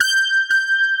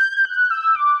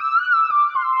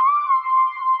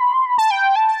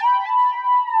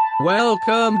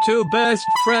Welcome to Best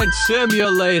Friend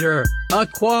Simulator, a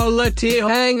quality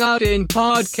hangout in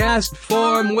podcast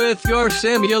form with your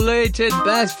simulated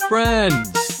best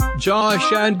friends,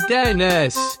 Josh and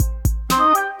Dennis.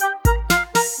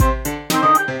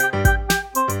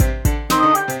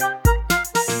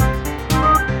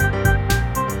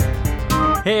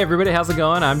 Hey everybody, how's it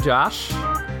going? I'm Josh.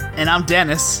 And I'm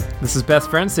Dennis. This is Best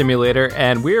Friend Simulator,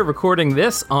 and we're recording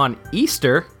this on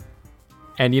Easter.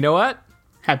 And you know what?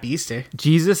 Happy Easter.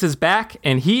 Jesus is back,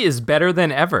 and he is better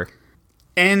than ever.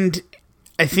 And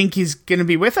I think he's going to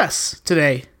be with us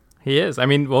today. He is. I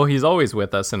mean, well, he's always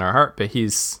with us in our heart, but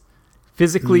he's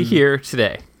physically here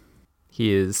today.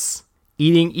 He is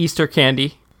eating Easter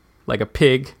candy like a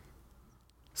pig.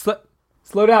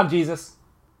 Slow down, Jesus.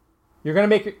 You're going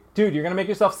to make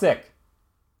yourself sick.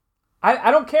 I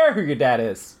don't care who your dad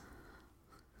is.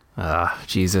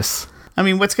 Jesus. I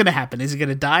mean, what's going to happen? Is he going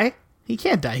to die? He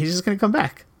can't die. He's just going to come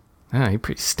back.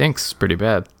 He stinks pretty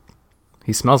bad.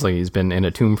 He smells like he's been in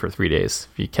a tomb for 3 days,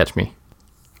 if you catch me.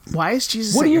 Why is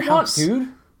Jesus What at do you your want, house? dude?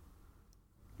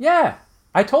 Yeah,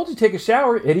 I told you to take a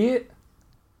shower, idiot.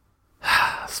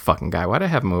 This fucking guy, why'd I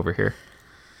have him over here?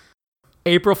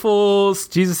 April Fools,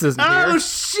 Jesus isn't here. Oh,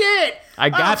 shit! I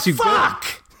got you. Fuck!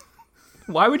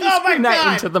 Good. Why would you scream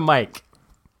that into the mic?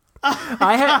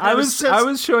 I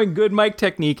was showing good mic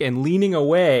technique and leaning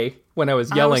away when I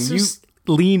was yelling. You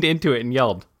leaned into it and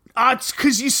yelled. It's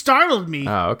because you startled me.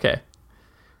 Oh, okay.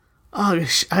 Oh,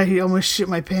 I almost shit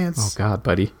my pants. Oh, God,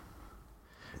 buddy.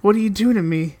 What are you doing to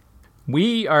me?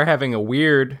 We are having a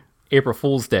weird April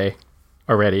Fool's Day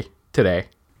already today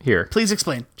here. Please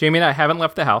explain. Jamie and I haven't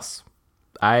left the house.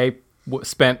 I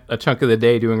spent a chunk of the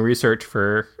day doing research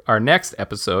for our next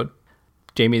episode.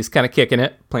 Jamie's kind of kicking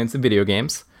it, playing some video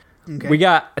games. Okay. We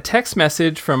got a text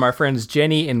message from our friends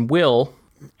Jenny and Will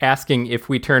asking if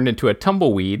we turned into a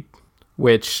tumbleweed,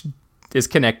 which is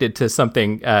connected to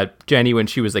something. Jenny, when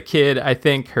she was a kid, I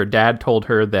think her dad told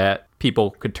her that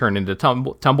people could turn into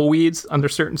tumbleweeds under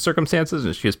certain circumstances,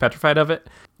 and she was petrified of it.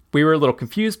 We were a little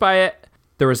confused by it.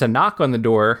 There was a knock on the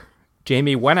door.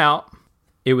 Jamie went out.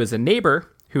 It was a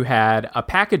neighbor who had a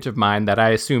package of mine that I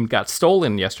assumed got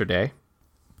stolen yesterday,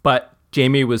 but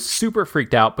Jamie was super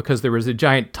freaked out because there was a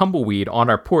giant tumbleweed on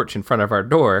our porch in front of our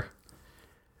door.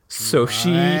 So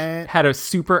she had a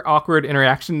super awkward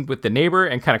interaction with the neighbor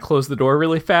and kind of closed the door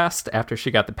really fast after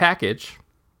she got the package.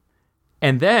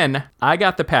 And then I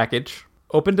got the package,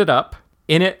 opened it up.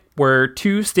 In it were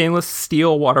 2 stainless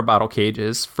steel water bottle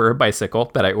cages for a bicycle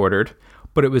that I ordered,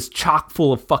 but it was chock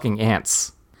full of fucking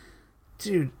ants.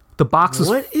 Dude. The box was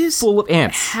full of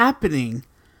ants. What is happening?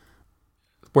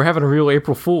 We're having a real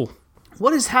April Fool.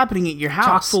 What is happening at your house?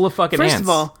 Chock full of fucking ants.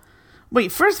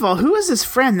 First of all, who is this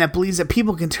friend that believes that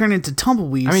people can turn into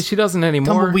tumbleweeds? I mean, she doesn't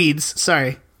anymore. Tumbleweeds,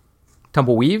 sorry.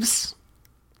 Tumbleweaves?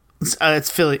 It's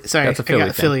Philly. Sorry, that's a Philly I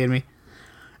got Philly in me.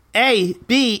 A,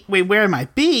 B, wait, where am I?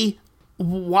 B,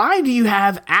 why do you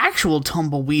have actual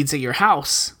tumbleweeds at your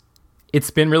house? It's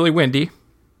been really windy.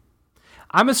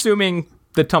 I'm assuming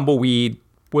the tumbleweed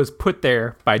was put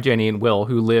there by Jenny and Will,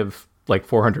 who live like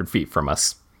 400 feet from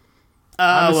us.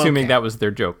 I'm assuming that was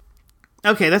their joke.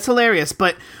 Okay, that's hilarious,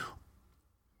 but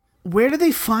where do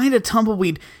they find a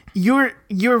tumbleweed?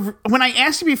 When I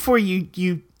asked you before, you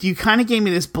kind of gave me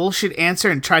this bullshit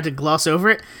answer and tried to gloss over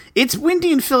it. It's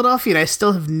windy in Philadelphia, and I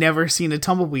still have never seen a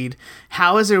tumbleweed.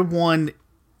 How is there one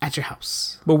at your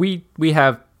house? Well, we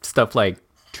have stuff like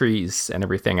trees and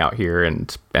everything out here,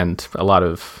 and a lot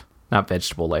of, not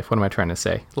vegetable life. What am I trying to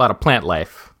say? A lot of plant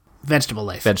life. Vegetable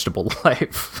life. Vegetable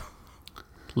life.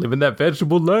 Living that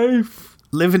vegetable life.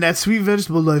 Living that sweet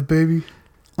vegetable life, baby.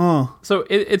 Oh. So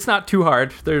it's not too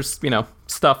hard. There's,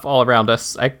 stuff all around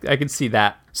us. I can see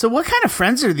that. So what kind of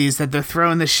friends are these that they're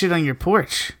throwing this shit on your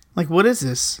porch? Like, what is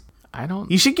this?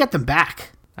 You should get them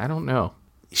back. I don't know.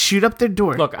 Shoot up their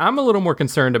door. Look, I'm a little more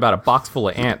concerned about a box full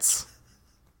of ants.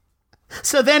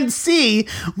 So then C,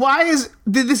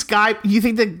 did this guy, you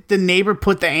think that the neighbor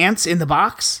put the ants in the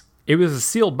box? It was a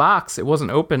sealed box. It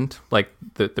wasn't opened like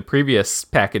the previous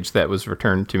package that was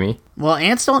returned to me. Well,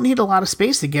 ants don't need a lot of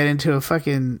space to get into a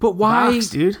fucking box,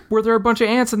 dude. Were there a bunch of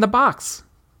ants in the box?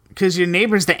 Because your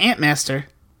neighbor's the ant master.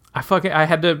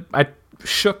 I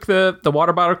shook the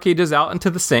water bottle cages out into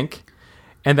the sink,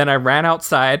 and then I ran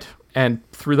outside and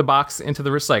threw the box into the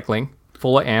recycling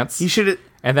full of ants. You should have.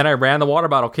 And then I ran the water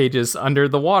bottle cages under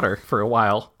the water for a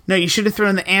while. No, you should have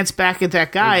thrown the ants back at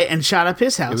that guy and shot up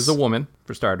his house. It was a woman,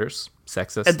 for starters.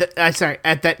 Sexist.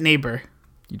 At that neighbor.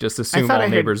 You just assume all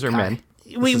neighbors are men.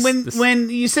 When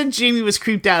you said Jamie was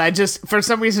creeped out, I just, for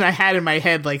some reason, I had in my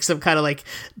head like some kind of like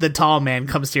the tall man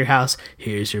comes to your house,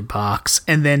 here's your box,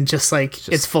 and then just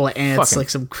it's full of ants, like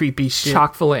some creepy shit.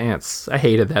 Chock full of ants. I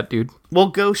hated that, dude. Well,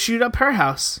 go shoot up her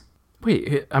house.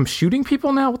 Wait, I'm shooting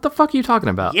people now? What the fuck are you talking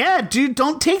about? Yeah, dude,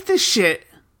 don't take this shit.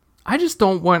 I just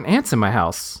don't want ants in my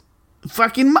house.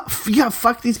 Fuck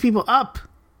these people up.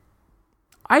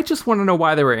 I just want to know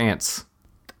why there were ants.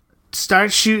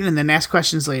 Start shooting and then ask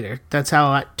questions later. That's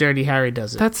how Dirty Harry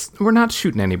does it. We're not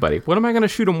shooting anybody. What am I going to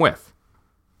shoot them with?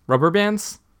 Rubber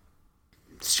bands?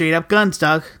 Straight up guns,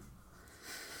 dog.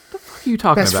 What are you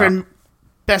talking about?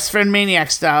 Best friend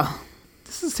maniac style.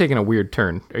 This is taking a weird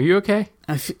turn. Are you okay?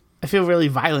 I feel really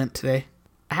violent today.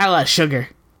 I had a lot of sugar.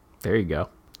 There you go.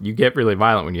 You get really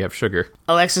violent when you have sugar.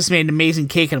 Alexis made an amazing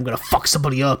cake and I'm going to fuck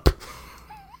somebody up.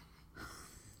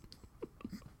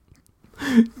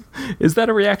 Is that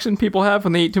a reaction people have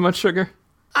when they eat too much sugar?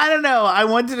 I don't know. I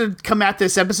wanted to come at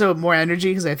this episode with more energy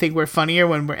because I think we're funnier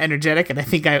when we're energetic, and I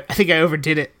think I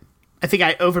overdid it. I think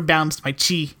I overbalanced my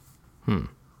chi.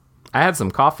 I had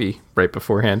some coffee right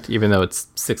beforehand, even though it's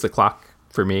 6 o'clock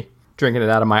for me. Drinking it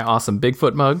out of my awesome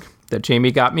Bigfoot mug that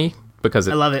Jamie got me because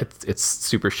I love it. It's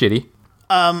super shitty.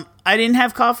 I didn't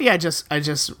have coffee. I just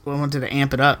wanted to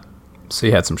amp it up. So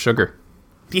you had some sugar.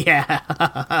 Yeah.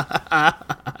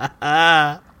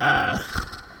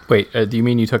 Wait, do you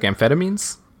mean you took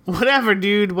amphetamines? Whatever,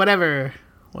 dude. Whatever.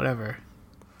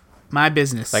 My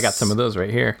business. I got some of those right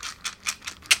here.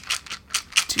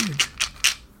 Dude.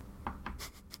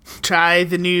 Try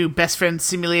the new Best Friend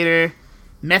Simulator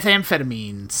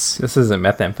methamphetamines. This isn't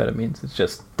methamphetamines. It's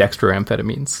just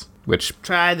dextroamphetamines, which...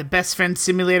 Try the Best Friend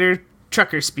Simulator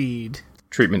trucker speed.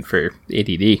 Treatment for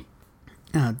ADD.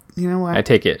 You know what? I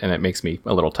take it, and it makes me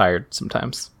a little tired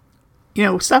sometimes.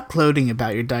 Stop gloating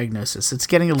about your diagnosis. It's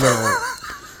getting a little...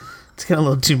 it's getting a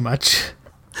little too much.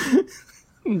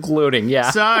 Gloating,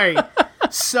 yeah. Sorry,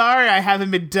 I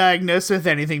haven't been diagnosed with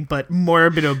anything but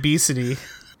morbid obesity.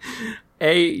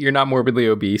 A, you're not morbidly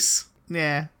obese.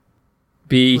 Yeah.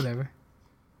 B, whatever.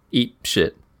 Eat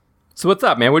shit. So what's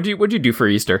up, man? What'd you do for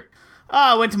Easter? Oh,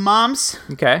 I went to Mom's.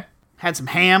 Okay. Had some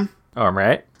ham. All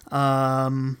right.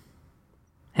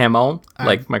 Ham on,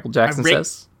 like Michael Jackson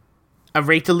says. I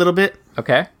raked a little bit.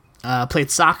 Okay.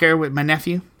 Played soccer with my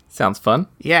nephew. Sounds fun.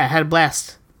 Yeah, I had a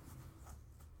blast.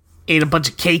 Ate a bunch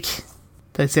of cake.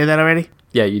 Did I say that already?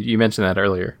 Yeah, you mentioned that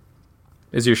earlier.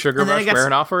 Is your sugar rush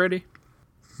wearing off already?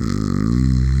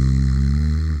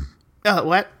 Oh,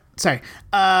 what? Sorry.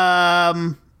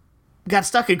 Got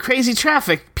stuck in crazy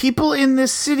traffic. People in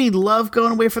this city love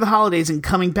going away for the holidays and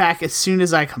coming back as soon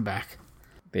as I come back.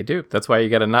 They do. That's why you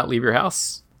gotta not leave your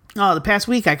house. Oh, the past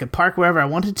week I could park wherever I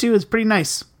wanted to. It's pretty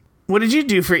nice. What did you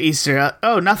do for Easter?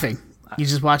 Nothing. You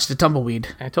just watched a tumbleweed.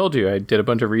 I told you I did a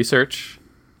bunch of research.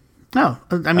 No,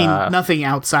 I mean nothing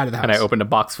outside of the house. And I opened a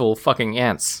box full of fucking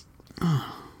ants.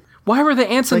 Why were the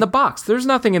ants in the box? There's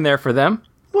nothing in there for them.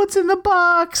 What's in the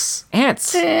box?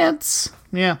 Ants.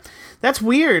 Yeah, that's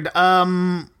weird.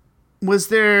 Was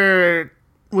there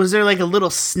like a little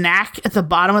snack at the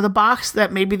bottom of the box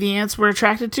that maybe the ants were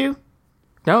attracted to?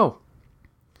 No.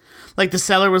 Like the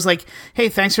seller was like, "Hey,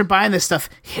 thanks for buying this stuff.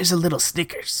 Here's a little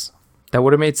Snickers." That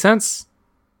would have made sense.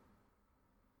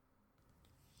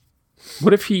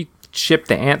 What if he shipped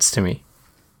the ants to me?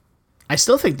 I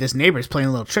still think this neighbor's playing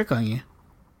a little trick on you.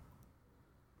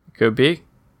 Could be.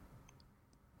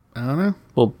 I don't know.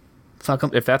 Well, fuck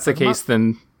 'em. If that's the case,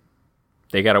 then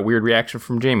they got a weird reaction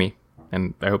from Jamie,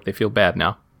 and I hope they feel bad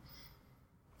now.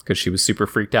 Because she was super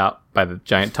freaked out by the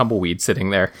giant tumbleweed sitting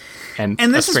there. And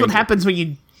this is what happens when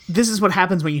you... This is what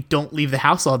happens when you don't leave the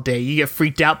house all day. You get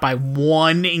freaked out by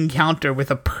one encounter with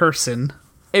a person.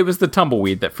 It was the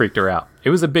tumbleweed that freaked her out. It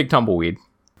was a big tumbleweed.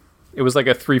 It was like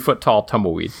a 3-foot tall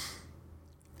tumbleweed.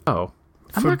 Oh.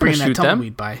 I'm not going to shoot them.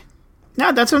 By.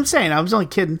 No, that's what I'm saying. I was only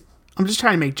kidding. I'm just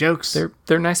trying to make jokes.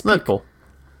 They're nice people.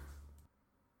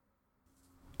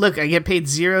 Look, I get paid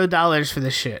 $0 for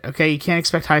this shit, okay? You can't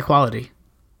expect high quality.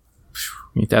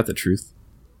 Ain't that the truth?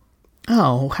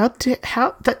 Oh,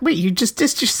 wait, you just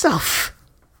dissed yourself.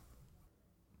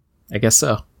 I guess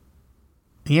so.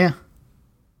 Yeah.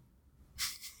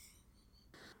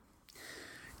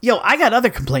 Yo, I got other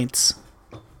complaints.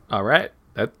 All right.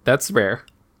 That's rare.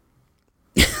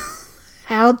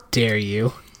 How dare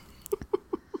you?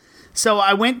 So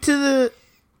I went to the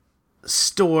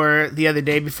store the other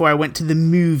day before I went to the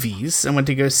movies. I went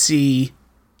to go see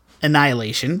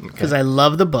Annihilation because I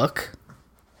love the book.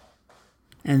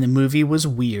 And the movie was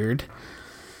weird.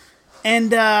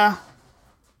 And, I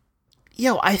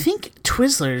think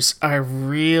Twizzlers are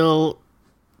real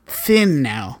thin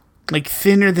now. Like,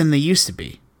 thinner than they used to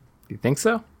be. Do you think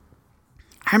so?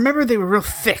 I remember they were real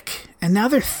thick, and now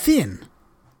they're thin.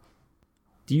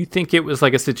 Do you think it was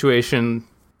like a situation,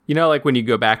 you know, like when you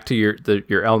go back to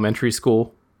your elementary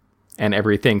school and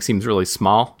everything seems really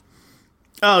small?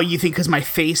 Oh, you think because my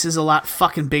face is a lot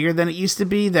fucking bigger than it used to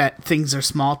be that things are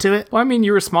small to it? Well, I mean,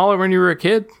 you were smaller when you were a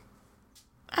kid.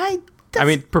 I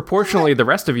mean, proportionally, the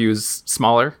rest of you is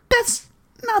smaller. That's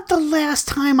not the last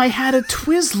time I had a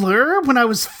Twizzler when I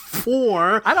was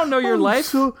 4. I don't know your life.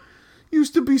 So,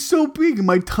 used to be so big in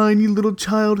my tiny little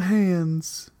child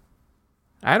hands.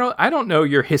 I don't know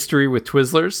your history with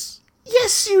Twizzlers.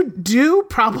 Yes, you do,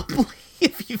 probably,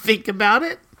 if you think about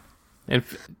it. And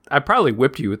I probably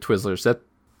whipped you with Twizzlers. That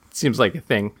seems like a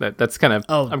thing. That's kind of...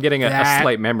 Oh, I'm getting a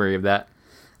slight memory of that.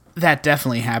 That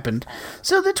definitely happened.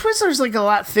 So the Twizzler's like a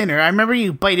lot thinner. I remember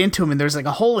you bite into them and there's like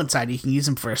a hole inside. You can use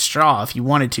them for a straw if you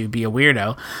wanted to, be a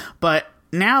weirdo. But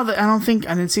now that I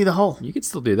didn't see the hole. You could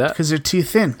still do that. Because they're too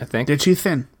thin. I think. They're too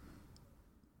thin.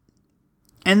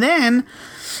 And then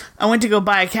I went to go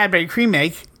buy a Cadbury Cream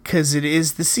Egg because it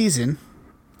is the season.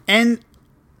 And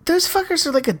those fuckers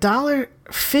are like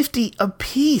 $1.50 a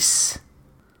piece.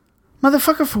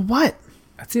 Motherfucker, for what?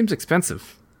 That seems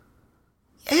expensive.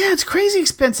 Yeah, it's crazy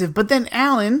expensive. But then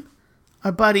Alan,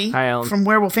 our buddy Hi, Alan. from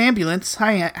Werewolf Ambulance,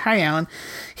 hi Alan,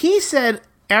 he said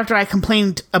after I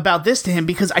complained about this to him,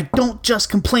 because I don't just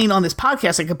complain on this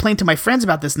podcast, I complain to my friends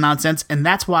about this nonsense, and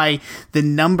that's why the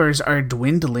numbers are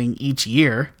dwindling each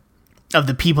year of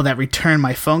the people that return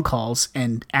my phone calls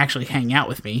and actually hang out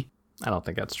with me. I don't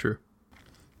think that's true.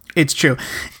 It's true.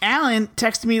 Alan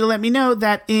texted me to let me know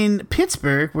that in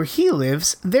Pittsburgh, where he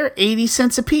lives, they're 80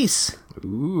 cents a piece.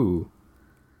 Ooh.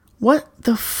 What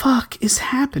the fuck is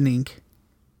happening?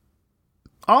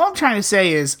 All I'm trying to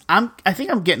say is I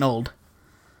think I'm getting old.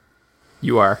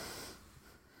 You are.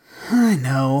 I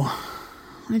know.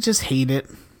 I just hate it.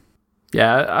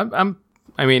 Yeah,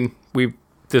 I mean,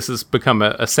 this has become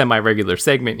a semi-regular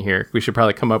segment here. We should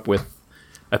probably come up with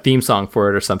a theme song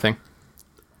for it or something.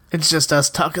 It's just us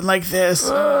talking like this.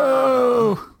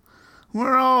 Oh,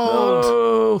 we're old.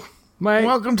 Oh,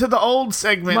 welcome to the old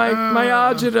segment. My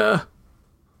agita.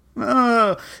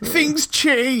 Things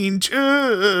change.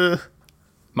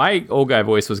 My old guy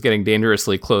voice was getting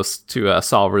dangerously close to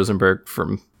Saul Rosenberg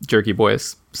from Jerky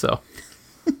Boys, so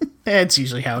that's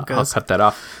usually how it goes. I'll cut that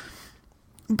off.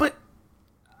 But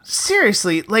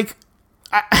seriously, like,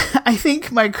 I think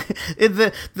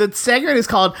the segment is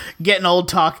called "Getting Old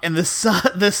Talk," and the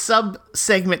sub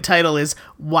segment title is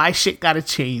 "Why Shit Gotta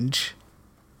Change."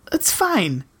 It's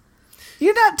fine.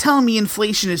 You're not telling me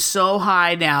inflation is so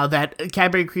high now that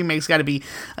Cadbury Cream Egg's got to be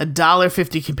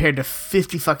 $1.50 compared to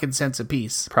 50 fucking cents a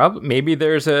piece. Maybe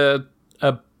there's a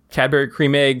Cadbury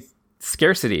Cream Egg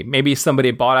scarcity. Maybe somebody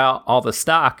bought out all the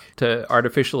stock to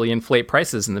artificially inflate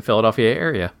prices in the Philadelphia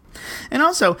area. And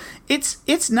also,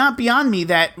 it's not beyond me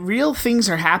that real things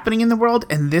are happening in the world,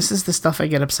 and this is the stuff I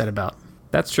get upset about.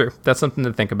 That's true. That's something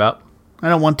to think about. I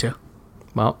don't want to.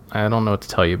 Well, I don't know what to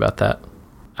tell you about that.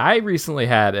 I recently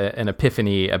had an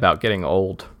epiphany about getting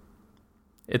old.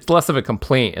 It's less of a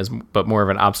complaint, but more of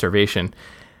an observation.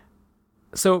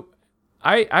 So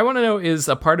I want to know, is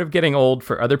a part of getting old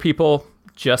for other people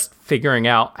just figuring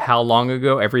out how long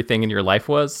ago everything in your life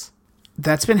was?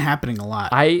 That's been happening a lot.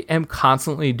 I am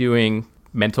constantly doing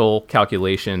mental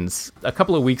calculations. A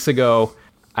couple of weeks ago,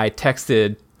 I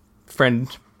texted friend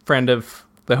of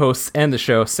the hosts and the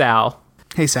show, Sal.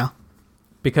 Hey, Sal.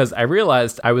 Because I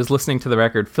realized I was listening to the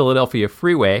record Philadelphia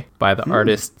Freeway by the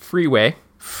artist Freeway.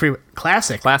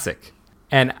 Classic.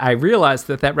 And I realized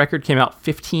that record came out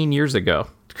 15 years ago.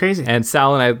 It's crazy. And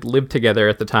Sal and I lived together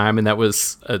at the time, and that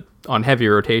was on heavy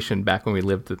rotation back when we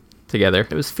lived together.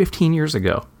 It was 15 years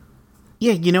ago.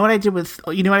 Yeah, you know what I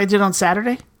did on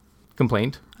Saturday?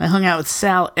 Complained? I hung out with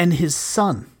Sal and his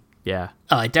son. Yeah.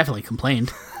 Oh, I definitely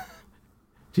complained.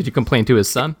 Did you complain to his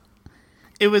son?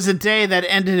 It was a day that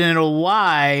ended in a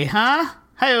Y, huh?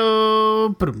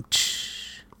 Hi-oh.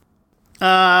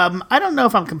 I don't know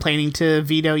if I'm complaining to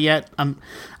Vito yet.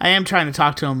 I am trying to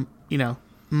talk to him,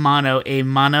 mano a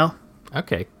mano.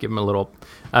 Okay, give him a little...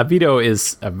 Vito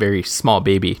is a very small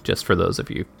baby, just for those of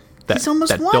you that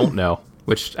don't know,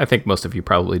 which I think most of you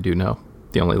probably do know.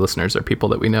 The only listeners are people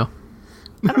that we know.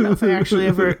 I don't know if I actually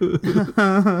ever...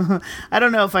 I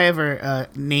don't know if I ever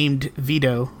named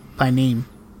Vito by name.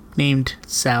 Named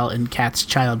Sal and Kat's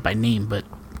child by name, but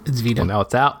it's Vito. Well, now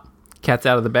it's out. Cat's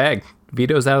out of the bag.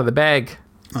 Vito's out of the bag.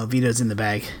 Oh, Vito's in the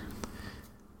bag.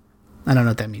 I don't know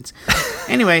what that means.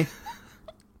 Anyway,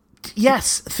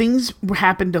 yes, things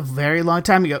happened a very long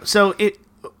time ago. So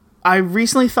I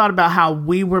recently thought about how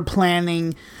we were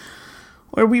planning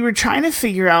where we were trying to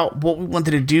figure out what we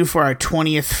wanted to do for our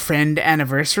 20th friend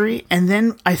anniversary. And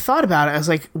then I thought about it. I was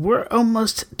like, we're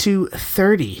almost to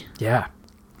 30. Yeah.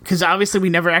 Because obviously we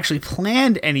never actually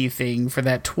planned anything for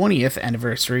that 20th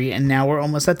anniversary. And now we're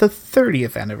almost at the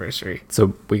 30th anniversary.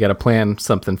 So we got to plan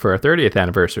something for our 30th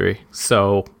anniversary.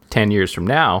 So 10 years from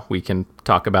now, we can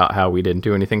talk about how we didn't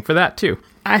do anything for that too.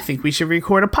 I think we should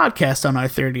record a podcast on our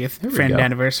 30th friend go.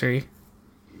 anniversary.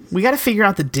 We got to figure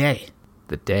out the day.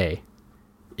 The day.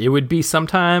 It would be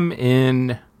sometime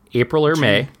in April or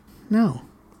May. No.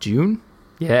 June?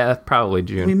 Yeah, probably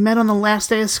June. We met on the last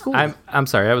day of school. I'm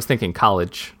sorry, I was thinking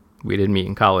college. We did meet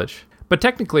in college. But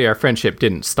technically our friendship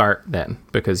didn't start then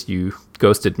because you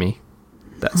ghosted me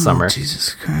that summer.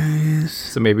 Jesus Christ.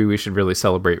 So maybe we should really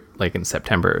celebrate like in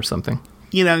September or something.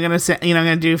 You know, I'm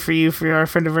gonna do for you for our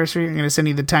friend anniversary. I'm gonna send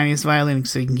you the tiniest violin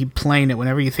so you can keep playing it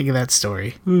whenever you think of that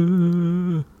story.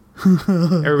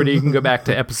 Everybody, you can go back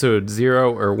to episode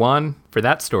 0 or 1 for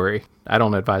that story. I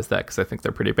don't advise that because I think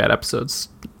they're pretty bad episodes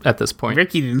at this point.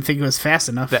 Ricky didn't think it was fast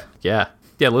enough. Yeah.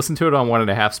 Listen to it on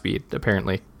 1.5 speed.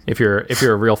 Apparently, if you're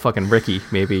a real fucking Ricky,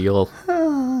 maybe you'll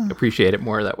appreciate it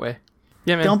more that way.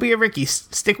 Yeah, man. Don't be a Ricky.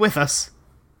 Stick with us.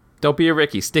 Don't be a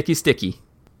Ricky. Sticky.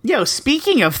 Yo,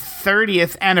 speaking of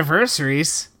 30th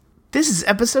anniversaries, this is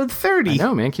episode 30. I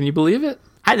know, man. Can you believe it?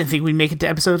 I didn't think we'd make it to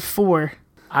episode 4.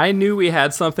 I knew we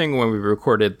had something when we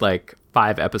recorded like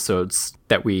 5 episodes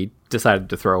that we decided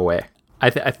to throw away.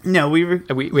 No,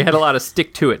 we had a lot of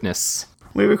stick-to-itness.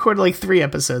 We recorded like 3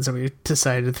 episodes that we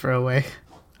decided to throw away.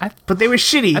 But they were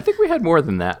shitty. I think we had more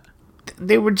than that.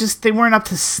 They weren't up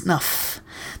to snuff.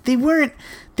 They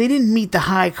didn't meet the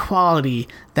high quality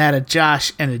that a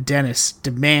Josh and a Dennis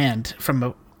demand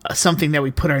from something that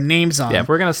we put our names on. Yeah, if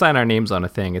we're going to sign our names on a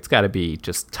thing, it's got to be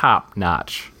just top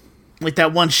notch. Like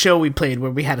that one show we played where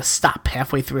we had to stop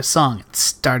halfway through a song and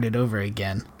start it over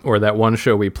again. Or that one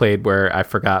show we played where I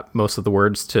forgot most of the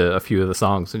words to a few of the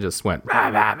songs and just went, rah,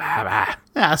 rah, rah, rah.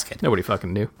 Yeah, that's good. Nobody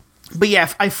fucking knew. But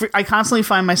yeah, I constantly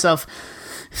find myself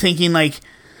thinking like,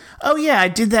 oh yeah, I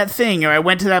did that thing, or I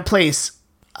went to that place.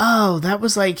 Oh, that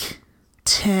was like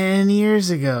 10 years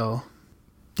ago.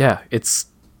 Yeah, it's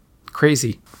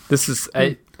crazy.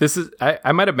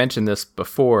 I might have mentioned this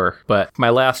before, but my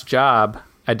last job,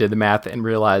 I did the math and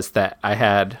realized that I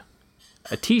had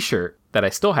a t-shirt that I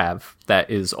still have that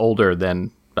is older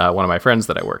than one of my friends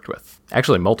that I worked with.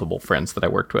 Actually, multiple friends that I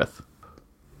worked with.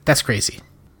 That's crazy.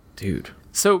 Dude.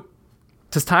 So,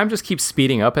 does time just keep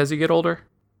speeding up as you get older?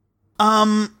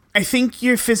 I think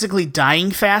you're physically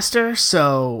dying faster,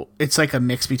 so it's like a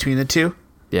mix between the two.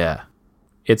 Yeah.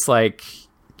 It's like,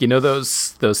 you know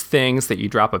those things that you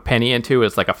drop a penny into?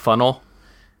 It's like a funnel,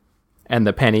 and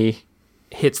the penny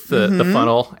hits the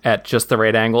funnel at just the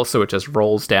right angle, so it just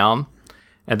rolls down.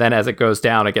 And then as it goes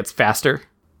down, it gets faster.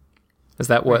 Is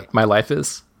that what my life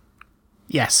is?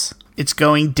 Yes. It's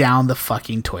going down the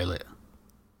fucking toilet.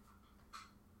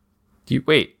 Do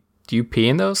you pee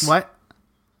in those? What?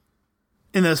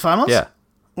 In those funnels? Yeah.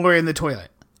 Or in the toilet?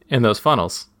 In those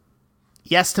funnels.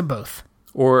 Yes to both.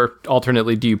 Or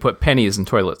alternately, do you put pennies in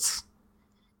toilets?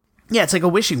 Yeah, it's like a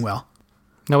wishing well.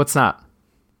 No, it's not.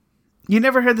 You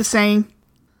never heard the saying,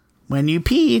 when you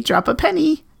pee, drop a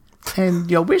penny,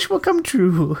 and your wish will come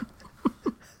true.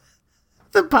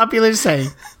 The popular saying.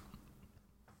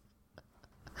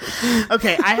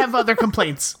 Okay, I have other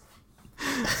complaints.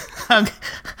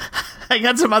 I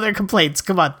got some other complaints.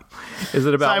 Come on. Is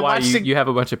it about why you have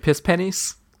a bunch of piss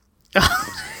pennies?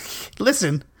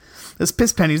 Listen, those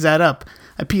piss pennies add up.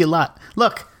 I pee a lot.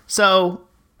 Look, so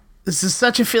this is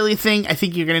such a Philly thing. I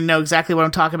think you're going to know exactly what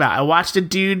I'm talking about. I watched a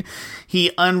dude.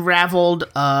 He unraveled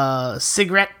a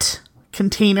cigarette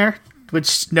container,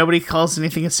 which nobody calls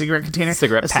anything a cigarette container.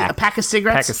 Cigarette pack. A pack of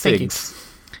cigarettes. Pack of cigs.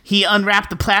 He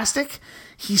unwrapped the plastic.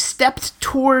 He stepped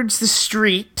towards the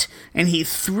street, and he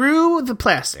threw the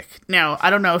plastic. Now, I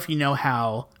don't know if you know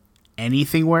how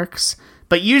anything works,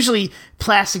 but usually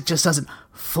plastic just doesn't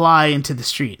fly into the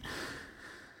street.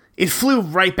 It flew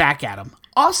right back at him.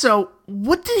 Also,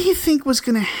 what did he think was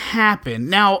going to happen?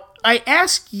 Now, I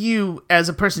ask you as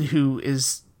a person who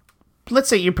is, let's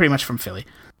say you're pretty much from Philly.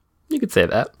 You could say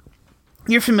that.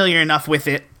 You're familiar enough with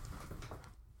it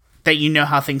that you know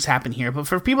how things happen here. But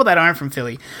for people that aren't from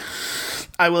Philly,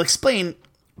 I will explain.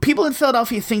 People in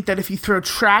Philadelphia think that if you throw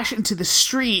trash into the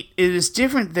street, it is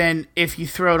different than if you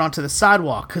throw it onto the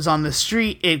sidewalk, because on the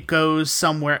street, it goes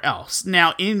somewhere else.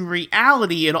 Now, in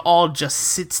reality, it all just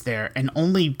sits there and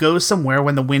only goes somewhere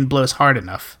when the wind blows hard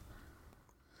enough.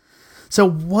 So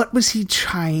what was he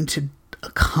trying to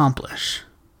accomplish?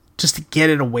 Just to get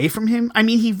it away from him? I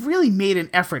mean, he really made an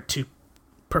effort to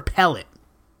propel it.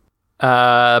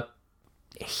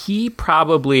 he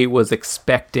probably was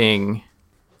expecting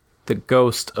the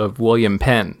ghost of William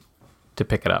Penn to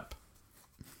pick it up.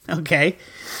 Okay.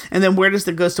 And then where does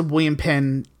the ghost of William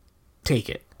Penn take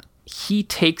it? He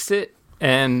takes it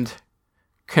and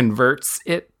converts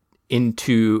it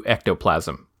into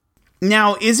ectoplasm.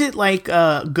 Now, is it like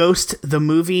Ghost the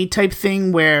movie type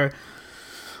thing where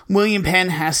William Penn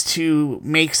has to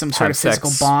make some sort of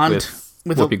physical bond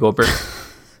with Whoopi Goldberg?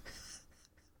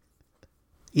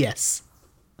 Yes.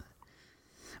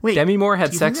 Wait, Demi Moore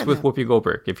had sex with Whoopi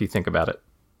Goldberg, if you think about it.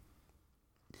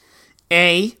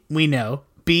 A, we know.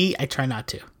 B, I try not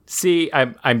to. C,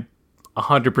 I'm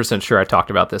 100% sure I talked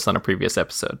about this on a previous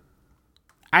episode.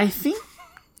 I think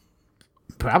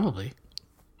probably.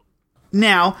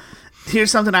 Now,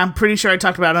 here's something I'm pretty sure I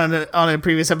talked about on a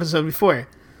previous episode before.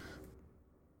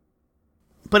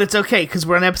 But it's okay, because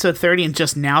we're on episode 30 and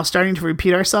just now starting to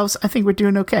repeat ourselves. I think we're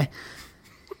doing okay.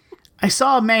 I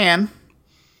saw a man.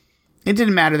 It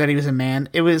didn't matter that he was a man.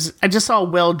 I just saw a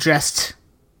well-dressed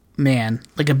man,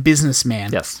 like a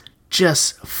businessman. Yes.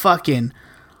 Just fucking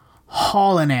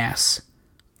hauling ass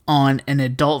on an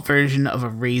adult version of a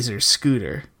Razor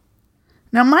scooter.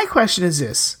 Now, my question is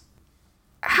this.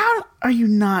 How are you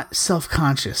not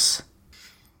self-conscious?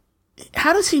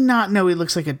 How does he not know he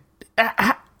looks like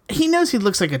he knows he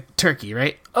looks like a turkey,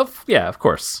 right? Yeah, of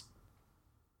course.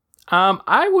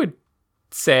 I would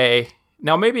say,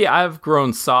 now maybe I've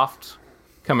grown soft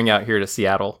coming out here to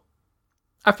Seattle.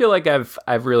 I feel like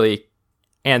I've really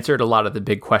answered a lot of the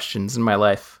big questions in my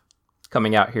life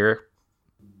coming out here.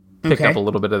 Picked up a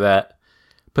little bit of that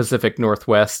Pacific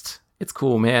Northwest, it's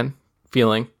cool, man,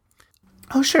 feeling.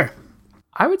 Oh, sure.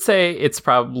 I would say it's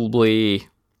probably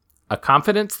a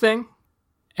confidence thing,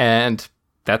 and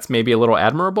that's maybe a little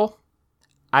admirable.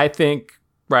 I think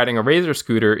riding a Razor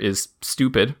scooter is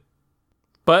stupid,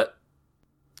 but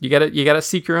you gotta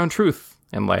seek your own truth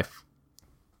in life.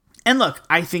 And look,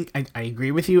 I think I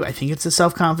agree with you. I think it's a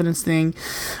self-confidence thing.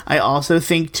 I also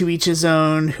think to each his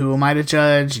own. Who am I to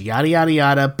judge? Yada, yada,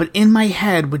 yada. But in my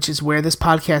head, which is where this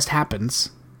podcast happens.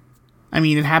 I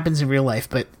mean, it happens in real life,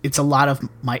 but it's a lot of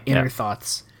my inner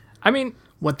thoughts. I mean,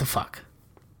 what the fuck?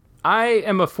 I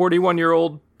am a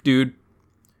 41-year-old dude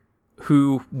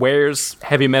who wears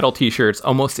heavy metal t-shirts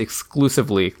almost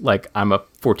exclusively like I'm a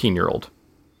 14-year-old.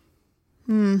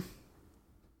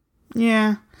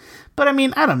 Yeah. But I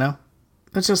mean, I don't know.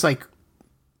 It's just like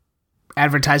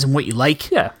advertising what you like.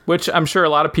 Yeah, which I'm sure a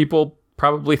lot of people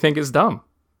probably think is dumb.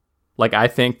 Like, I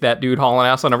think that dude hauling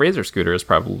ass on a Razor scooter is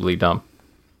probably dumb.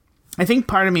 I think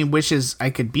part of me wishes I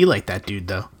could be like that dude,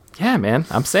 though. Yeah, man.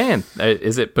 I'm saying,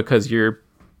 is it because you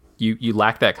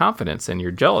lack that confidence and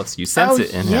you're jealous? You sense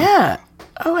it in him. Yeah.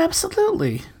 Oh,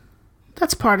 absolutely.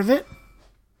 That's part of it.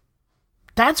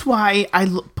 That's why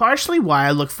partially why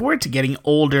I look forward to getting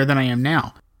older than I am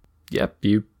now. Yep,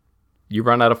 you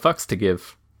run out of fucks to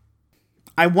give.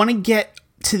 I want to get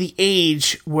to the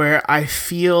age where I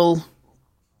feel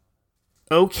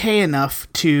okay enough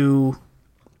to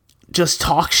just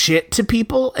talk shit to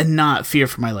people and not fear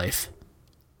for my life.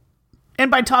 And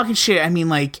by talking shit, I mean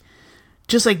like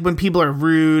just like when people are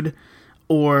rude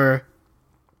or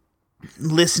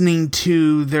listening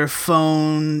to their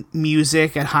phone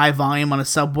music at high volume on a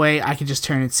subway, I can just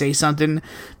turn and say something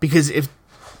because if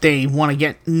they want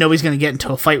to nobody's going to get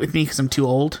into a fight with me because I'm too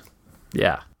old.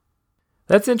 Yeah.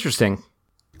 That's interesting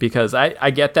because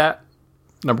I get that,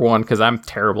 number one, because I'm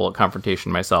terrible at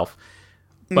confrontation myself.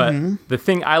 But the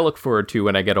thing I look forward to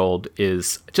when I get old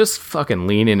is just fucking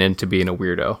leaning into being a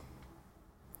weirdo.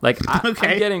 Like, I'm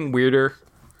getting weirder,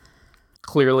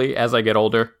 clearly, as I get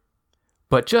older.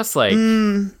 But just like,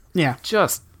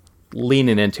 just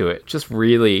leaning into it. Just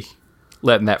really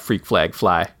letting that freak flag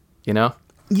fly, you know?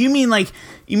 You mean like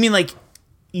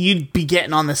you'd be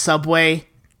getting on the subway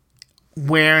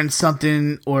wearing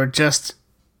something or just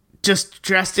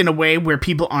dressed in a way where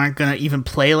people aren't going to even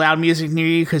play loud music near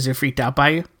you because they're freaked out by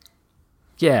you?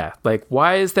 Yeah, like,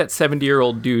 why is that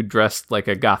 70-year-old dude dressed like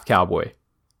a goth cowboy?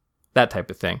 That type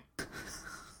of thing.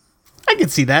 I can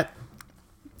see that.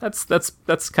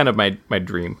 That's kind of my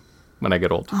dream when I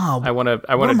get old. Oh, I want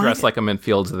to dress like I'm in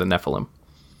Fields of the Nephilim.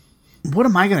 What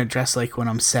am I going to dress like when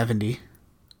I'm 70?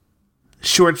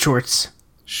 Short shorts.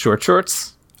 Short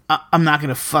shorts? I'm not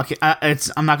gonna fuck it.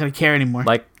 I'm not gonna care anymore.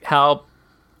 Like, how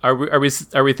are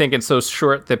we thinking so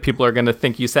short that people are gonna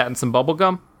think you sat in some bubble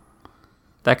gum?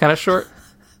 That kind of short?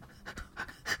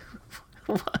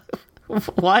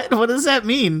 What? What does that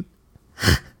mean?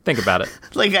 Think about it.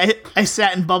 Like I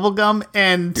sat in bubble gum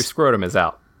and your scrotum is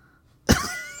out.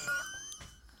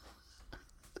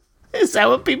 Is Is that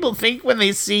what people think when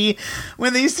they see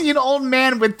an old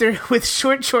man with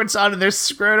short shorts on and their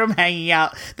scrotum hanging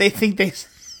out? They think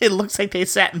it looks like they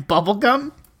sat in bubble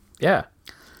gum? Yeah.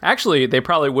 Actually, they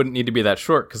probably wouldn't need to be that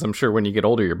short because I'm sure when you get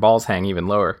older, your balls hang even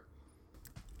lower.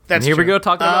 That's and here true. we go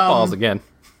talking about balls again.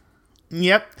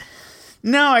 Yep.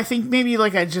 No, I think maybe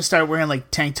like I just start wearing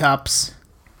like tank tops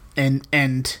and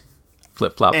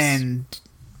Flip flops. and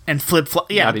flip flop.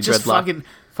 Yeah, Naughty just dreadlock, fucking.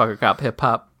 fucker cop hip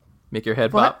hop. Make your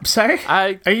head What? pop. Sorry.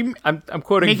 I'm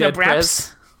quoting making Dead up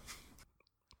raps? Prez,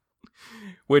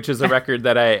 which is a record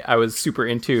that I was super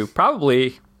into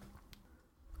probably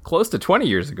close to 20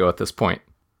 years ago at this point.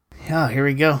 Yeah, here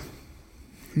we go.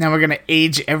 Now we're gonna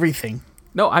age everything.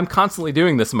 No, I'm constantly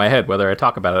doing this in my head, whether I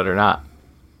talk about it or not.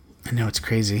 I know, it's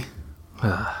crazy.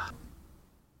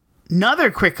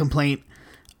 Another quick complaint.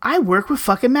 I work with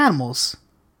fucking animals.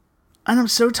 And I'm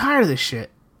so tired of this shit.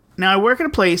 Now, I work at a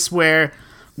place where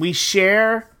we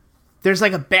share... There's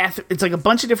like a bathroom... It's like a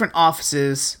bunch of different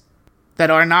offices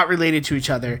that are not related to each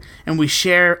other. And we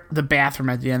share the bathroom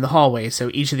at the end of the hallway.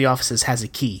 So each of the offices has a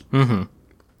key. Mm-hmm.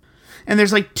 And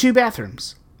there's like 2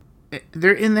 bathrooms.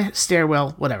 They're in the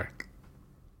stairwell, whatever.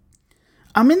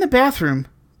 I'm in the bathroom.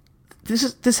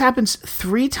 This happens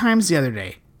 3 times the other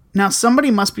day. Now, somebody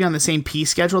must be on the same pee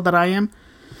schedule that I am.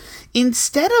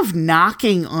 Instead of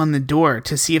knocking on the door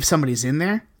to see if somebody's in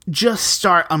there, just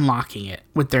start unlocking it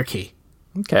with their key.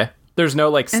 Okay. There's no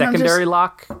like secondary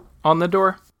lock on the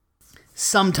door?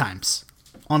 Sometimes.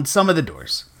 On some of the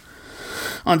doors.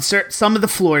 On some of the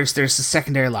floors, there's a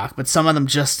secondary lock, but some of them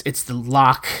it's the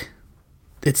lock.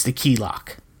 It's the key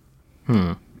lock.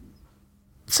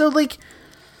 So, like,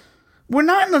 we're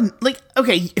not in a... Like,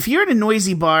 okay, if you're in a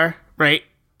noisy bar, right,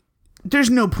 there's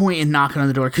no point in knocking on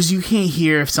the door because you can't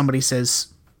hear if somebody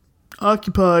says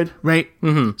occupied, right?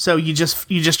 Mm-hmm. So you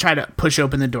just try to push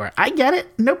open the door. I get it.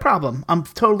 No problem. I'm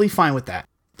totally fine with that.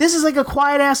 This is like a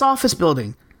quiet-ass office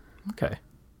building. Okay.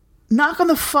 Knock on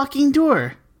the fucking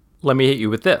door. Let me hit you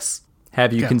with this.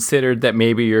 Have you considered that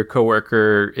maybe your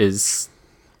coworker is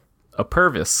a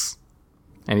pervis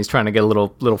and he's trying to get a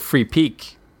little free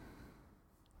peek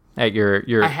at your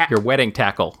wedding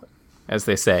tackle, as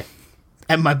they say?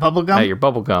 At my bubble gum? At your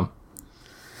bubble gum.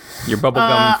 Your bubble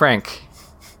gum Frank.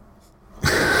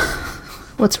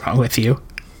 What's wrong with you?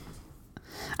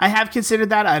 I have considered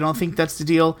that. I don't think that's the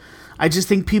deal. I just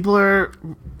think people are...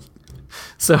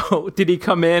 So, did he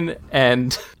come in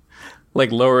and,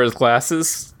 like, lower his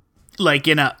glasses? Like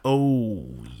in a, oh,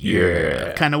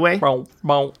 yeah, kind of way?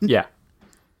 Yeah.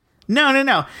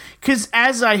 No. Because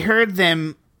as I heard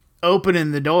them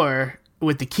opening the door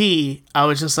with the key, I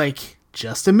was just like,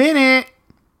 just a minute.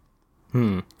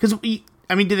 Because,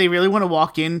 I mean, do they really want to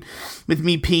walk in with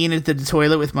me peeing into the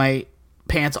toilet with my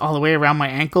pants all the way around my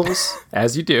ankles?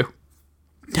 As you do.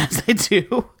 As I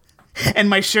do. And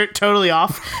my shirt totally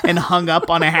off and hung up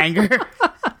on a hanger.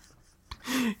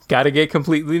 Gotta get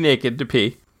completely naked to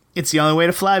pee. It's the only way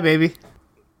to fly, baby.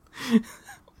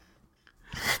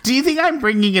 Do you think I'm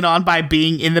bringing it on by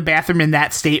being in the bathroom in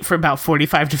that state for about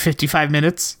 45 to 55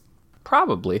 minutes?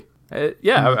 Probably.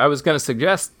 I was going to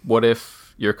suggest, what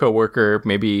if your coworker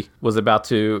maybe was about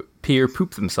to pee or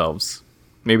poop themselves?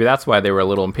 Maybe that's why they were a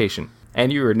little impatient.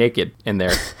 And you were naked in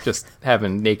there, just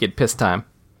having naked piss time.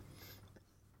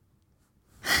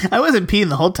 I wasn't peeing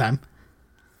the whole time.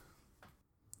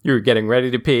 You were getting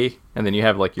ready to pee, and then you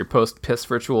have like your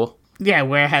post-piss ritual. Yeah,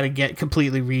 where I had to get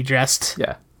completely redressed.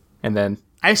 Yeah. And then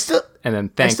I still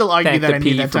argue thank the I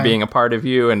pee need that for time. being a part of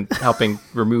you and helping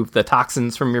remove the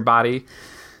toxins from your body.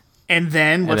 And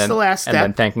then what's the last step? And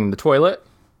then thanking the toilet.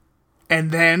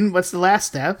 And then what's the last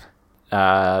step?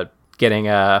 Getting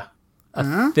a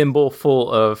thimble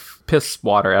full of piss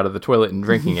water out of the toilet and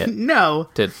drinking it. No.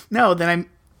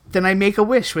 Then I make a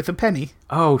wish with a penny.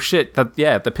 Oh shit!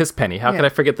 The piss penny. How could I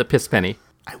forget the piss penny?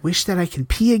 I wish that I can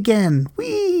pee again.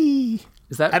 Wee.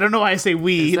 Is that? I don't know why I say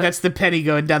wee. That's the penny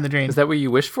going down the drain. Is that what you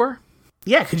wish for?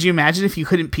 Yeah. Could you imagine if you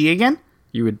couldn't pee again?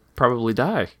 You would probably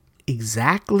die.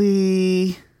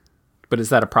 Exactly. But is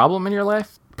that a problem in your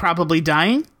life? Probably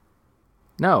dying?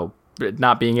 No,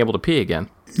 not being able to pee again.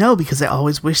 No, because I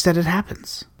always wish that it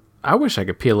happens. I wish I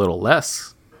could pee a little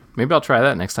less. Maybe I'll try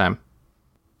that next time.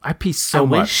 I pee so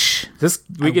much.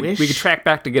 We could track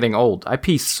back to getting old. I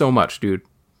pee so much, dude.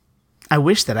 I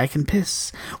wish that I can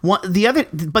piss. But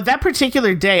that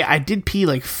particular day, I did pee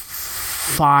like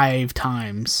 5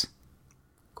 times.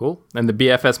 Cool. And the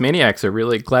BFS Maniacs are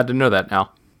really glad to know that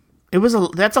now.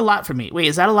 That's a lot for me. Wait,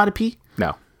 is that a lot of pee?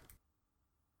 No.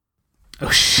 Oh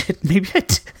shit!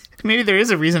 Maybe there is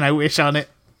a reason I wish on it.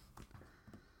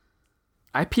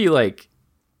 I pee like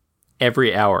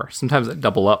every hour. Sometimes I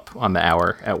double up on the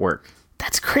hour at work.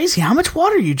 That's crazy. How much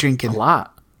water are you drinking? A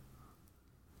lot.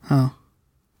 Oh,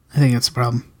 I think that's a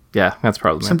problem. Yeah, that's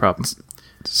probably my problem.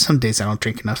 Some days I don't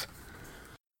drink enough.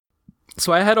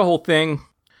 So I had a whole thing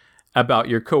about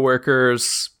your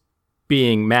coworkers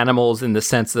being manimals in the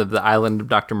sense of the island of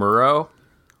Dr. Moreau.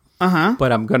 Uh-huh.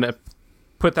 But I'm going to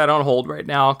put that on hold right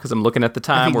now because I'm looking at the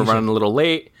time. We're running a little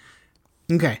late.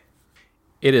 Okay.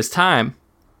 It is time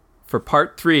for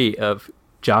part 3 of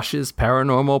Josh's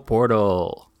Paranormal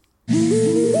Portal.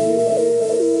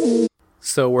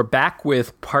 So we're back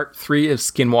with part 3 of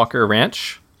Skinwalker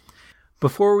Ranch.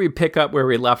 Before we pick up where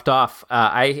we left off,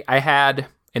 I had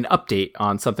an update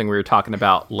on something we were talking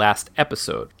about last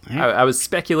episode. I was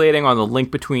speculating on the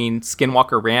link between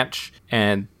Skinwalker Ranch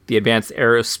and the Advanced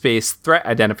Aerospace Threat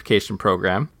Identification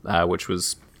Program, which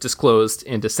was disclosed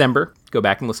in December. Go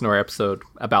back and listen to our episode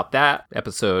about that.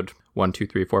 Episode 1, 2,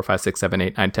 3, 4, 5, 6, 7,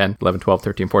 8, 9, 10, 11, 12,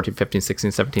 13, 14, 15,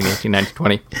 16, 17, 18, 19,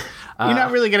 20. You're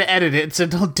not really going to edit it, so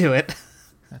don't do it.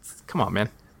 Come on, man.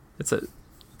 It's a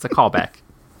callback.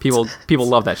 People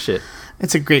love that shit.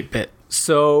 It's a great bit.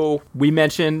 So we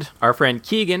mentioned our friend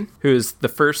Keegan, who's the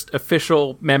first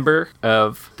official member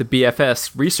of the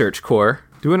BFS Research Corps.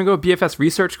 Do you want to go BFS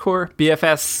Research Corps?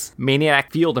 BFS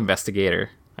Maniac Field Investigator.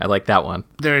 I like that one.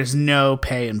 There is no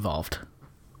pay involved.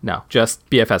 No, just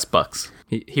BFS bucks.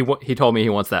 He told me he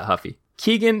wants that Huffy.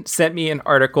 Keegan sent me an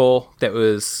article that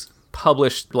was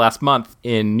published last month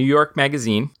in New York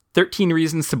Magazine, 13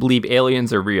 Reasons to Believe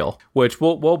Aliens Are Real, which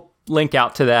we'll link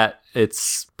out to that.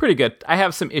 It's pretty good. I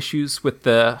have some issues with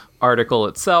the article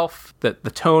itself, that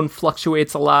the tone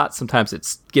fluctuates a lot. Sometimes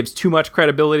it gives too much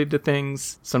credibility to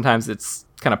things. Sometimes it's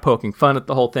kind of poking fun at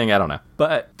the whole thing. I don't know.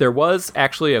 But there was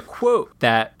actually a quote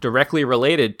that directly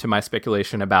related to my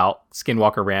speculation about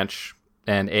Skinwalker Ranch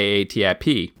and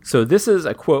AATIP. So this is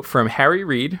a quote from Harry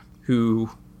Reid, who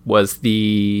was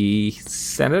the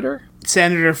senator?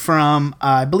 Senator from,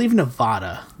 I believe,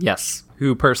 Nevada. Yes.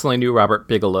 Who personally knew Robert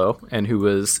Bigelow and who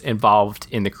was involved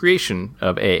in the creation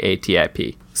of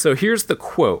AATIP. So here's the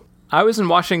quote. I was in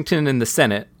Washington in the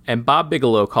Senate, and Bob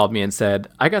Bigelow called me and said,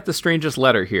 I got the strangest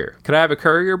letter here. Could I have a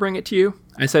courier bring it to you?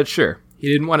 I said, sure.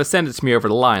 He didn't want to send it to me over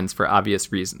the lines for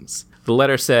obvious reasons. The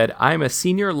letter said, I am a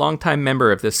senior longtime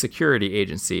member of this security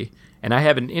agency, and I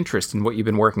have an interest in what you've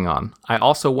been working on. I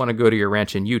also want to go to your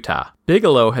ranch in Utah.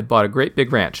 Bigelow had bought a great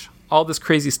big ranch. All this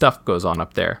crazy stuff goes on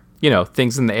up there. You know,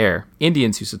 things in the air.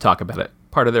 Indians used to talk about it.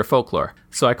 Part of their folklore.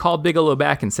 So I called Bigelow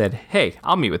back and said, hey,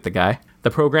 I'll meet with the guy.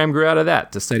 The program grew out of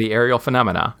that, to study aerial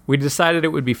phenomena. We decided it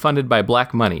would be funded by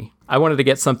black money. I wanted to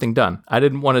get something done. I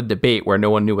didn't want a debate where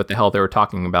no one knew what the hell they were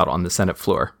talking about on the Senate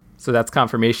floor. So that's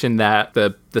confirmation that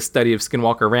the study of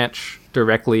Skinwalker Ranch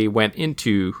directly went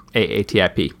into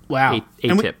AATIP. Wow.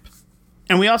 ATIP.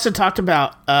 And we also talked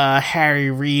about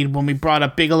Harry Reid when we brought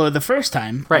up Bigelow the first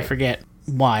time. Right. I forget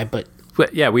why, but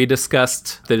yeah, we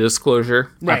discussed the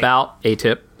disclosure about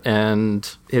ATIP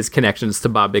and his connections to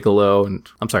Bob Bigelow and,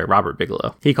 I'm sorry, Robert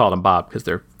Bigelow. He called him Bob because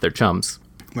they're chums.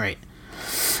 Right.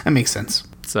 That makes sense.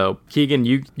 So, Keegan,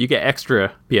 you get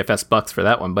extra BFS bucks for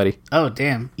that one, buddy. Oh,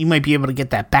 damn. You might be able to get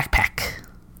that backpack.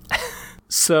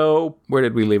 So, where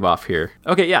did we leave off here?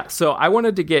 Okay, yeah. So, I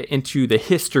wanted to get into the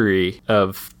history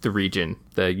of the region,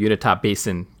 the Uinta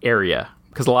Basin area,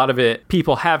 because a lot of it,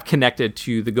 people have connected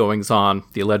to the goings-on,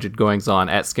 the alleged goings-on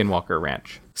at Skinwalker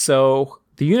Ranch. So,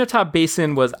 the Uinta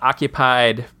Basin was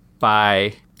occupied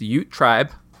by the Ute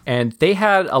tribe, and they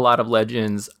had a lot of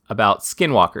legends about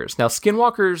skinwalkers. Now,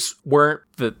 skinwalkers weren't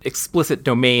the explicit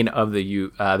domain of the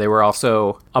Ute. They were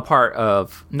also a part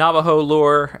of Navajo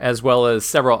lore, as well as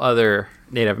several other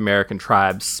Native American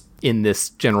tribes in this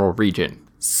general region.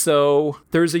 So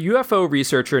there's a UFO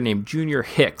researcher named Junior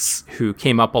Hicks who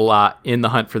came up a lot in the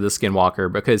hunt for the Skinwalker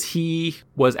because he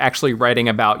was actually writing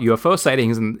about UFO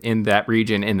sightings in that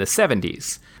region in the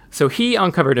 70s. So he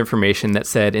uncovered information that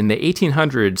said in the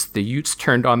 1800s, the Utes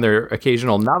turned on their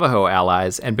occasional Navajo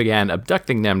allies and began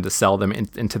abducting them to sell them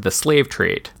into the slave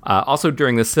trade. Also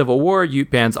during the Civil War, Ute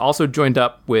bands also joined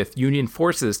up with Union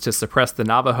forces to suppress the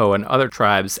Navajo and other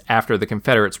tribes after the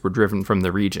Confederates were driven from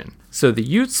the region. So the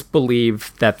Utes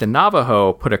believed that the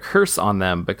Navajo put a curse on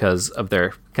them because of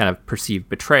their kind of perceived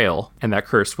betrayal, and that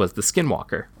curse was the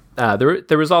Skinwalker.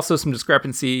 There was also some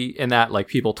discrepancy in that, like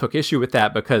people took issue with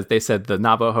that because they said the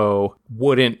Navajo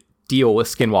wouldn't deal with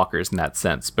skinwalkers in that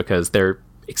sense because they're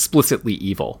explicitly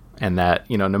evil, and that,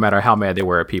 you know, no matter how mad they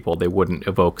were at people, they wouldn't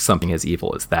evoke something as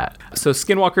evil as that. So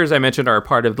skinwalkers, I mentioned, are a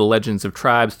part of the legends of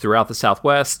tribes throughout the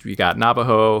Southwest. We got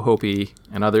Navajo, Hopi,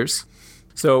 and others.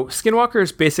 So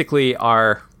skinwalkers basically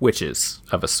are witches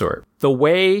of a sort. The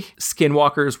way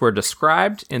skinwalkers were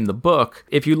described in the book,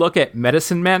 if you look at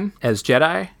medicine men as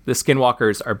Jedi, the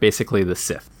skinwalkers are basically the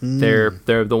Sith. They're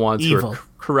the ones Evil. who are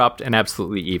corrupt and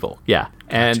absolutely evil. Yeah.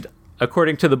 And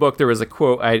according to the book, there was a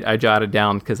quote I jotted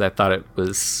down because I thought it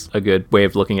was a good way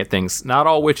of looking at things. Not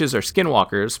all witches are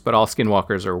skinwalkers, but all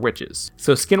skinwalkers are witches.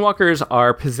 So skinwalkers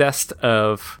are possessed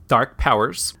of dark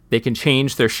powers. They can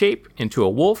change their shape into a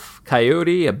wolf,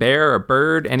 coyote, a bear, a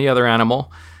bird, any other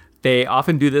animal. They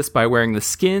often do this by wearing the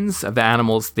skins of the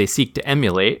animals they seek to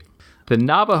emulate. The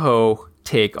Navajo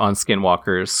take on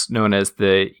skinwalkers, known as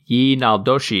the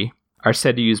Yi-Naldoshi, are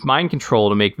said to use mind control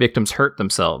to make victims hurt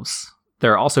themselves.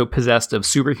 They're also possessed of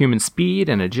superhuman speed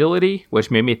and agility,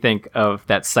 which made me think of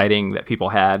that sighting that people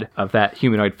had of that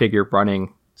humanoid figure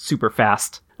running super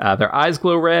fast. Their eyes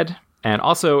glow red. And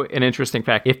also, an interesting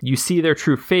fact, if you see their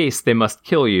true face, they must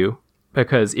kill you,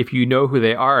 because if you know who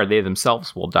they are, they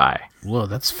themselves will die. Whoa,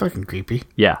 that's fucking creepy.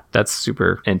 Yeah, that's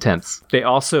super intense. They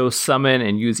also summon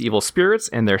and use evil spirits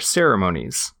in their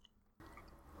ceremonies.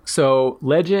 So,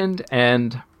 legend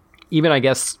and even, I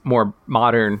guess, more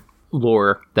modern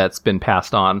lore that's been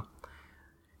passed on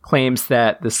claims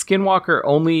that the skinwalker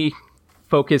only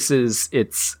focuses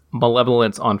its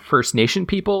malevolence on First Nation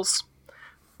peoples,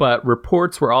 but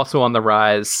reports were also on the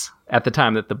rise at the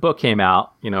time that the book came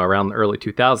out, around the early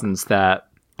 2000s, that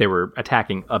they were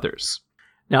attacking others.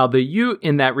 Now, the Ute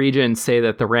in that region say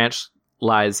that the ranch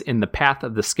lies in the path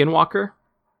of the skinwalker.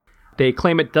 They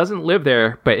claim it doesn't live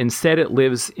there, but instead it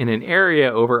lives in an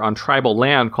area over on tribal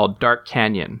land called Dark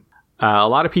Canyon. A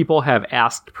lot of people have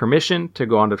asked permission to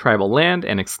go onto tribal land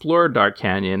and explore Dark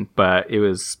Canyon, but it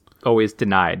was always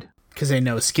denied. Because they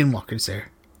know skinwalkers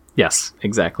there. Yes,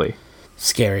 exactly.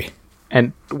 Scary.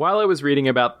 And while I was reading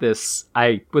about this,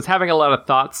 I was having a lot of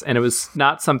thoughts, and it was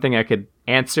not something I could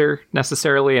answer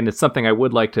necessarily, and it's something I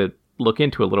would like to look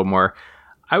into a little more.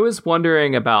 I was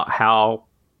wondering about how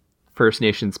First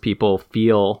Nations people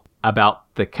feel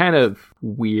about the kind of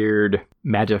weird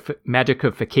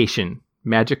magicification.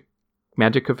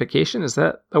 Magicification, is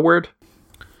that a word?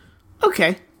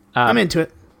 Okay, I'm into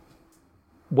it.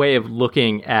 Way of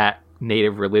looking at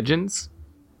native religions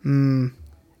and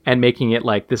making it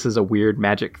like this is a weird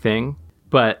magic thing,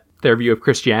 but their view of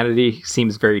Christianity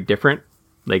seems very different.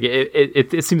 Like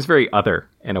it seems very other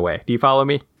in a way. Do you follow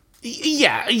me?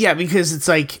 Yeah, because it's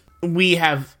like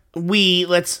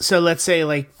let's say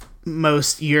like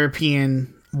most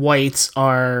European whites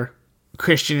are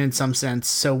Christian in some sense,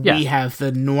 so we have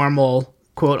the normal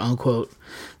quote unquote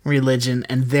religion,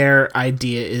 and their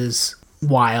idea is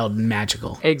wild and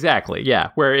magical. Exactly, yeah.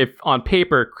 Where if on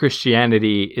paper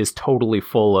Christianity is totally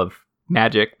full of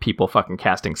magic, people fucking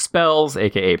casting spells,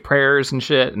 aka prayers and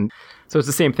shit, and so it's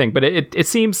the same thing. But it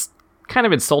seems kind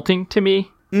of insulting to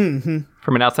me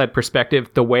from an outside perspective,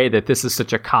 the way that this is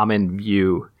such a common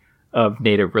view of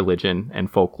native religion and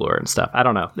folklore and stuff. I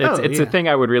don't know. It's a thing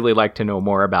I would really like to know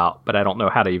more about, but I don't know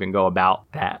how to even go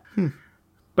about that.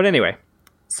 But anyway,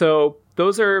 so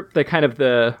those are the kind of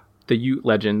the Ute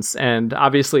legends, and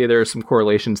obviously there are some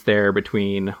correlations there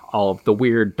between all of the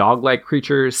weird dog-like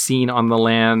creatures seen on the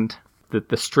land,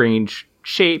 the strange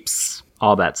shapes,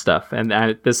 all that stuff. And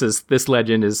this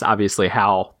legend is obviously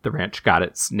how the ranch got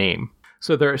its name.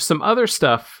 So there's some other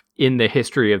stuff in the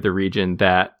history of the region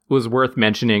that was worth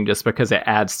mentioning just because it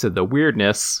adds to the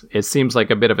weirdness. It seems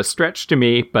like a bit of a stretch to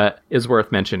me, but is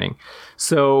worth mentioning.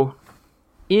 So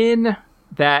in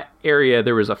that area,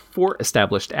 there was a fort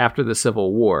established after the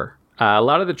Civil War. A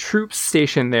lot of the troops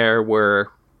stationed there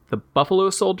were the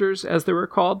Buffalo Soldiers, as they were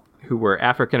called, who were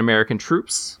African-American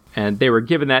troops, and they were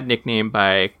given that nickname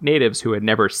by natives who had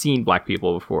never seen black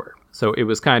people before. So it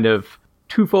was kind of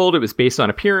twofold. It was based on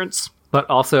appearance, but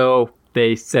also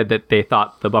they said that they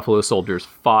thought the Buffalo Soldiers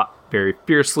fought very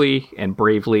fiercely and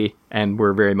bravely and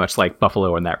were very much like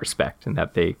Buffalo in that respect, and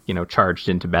that they, charged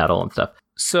into battle and stuff.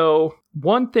 So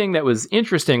one thing that was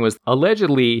interesting was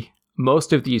allegedly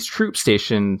most of these troops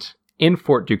stationed in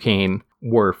Fort Duquesne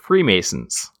were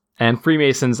Freemasons. And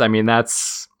Freemasons, I mean,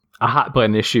 that's a hot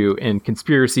button issue in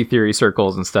conspiracy theory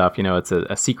circles and stuff. It's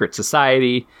a secret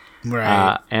society.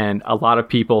 Right. And a lot of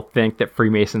people think that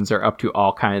Freemasons are up to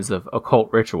all kinds of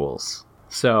occult rituals.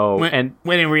 So,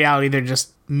 when in reality, they're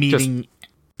just meeting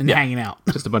and hanging out.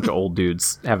 Just a bunch of old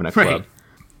dudes having a club. Right.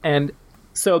 And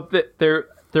so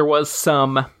there was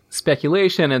some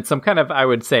speculation and some kind of, I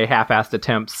would say, half-assed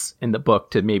attempts in the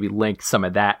book to maybe link some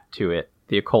of that to it.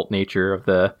 The occult nature of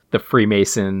the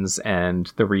Freemasons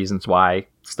and the reasons why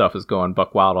stuff is going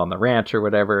buck wild on the ranch or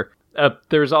whatever.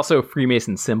 There's also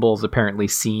Freemason symbols apparently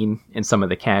seen in some of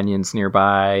the canyons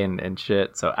nearby and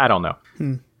shit. So I don't know.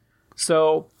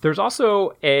 So there's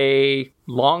also a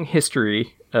long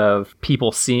history of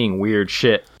people seeing weird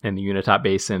shit in the Unitop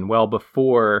Basin well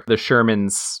before the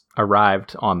Shermans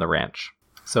arrived on the ranch.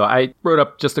 So I wrote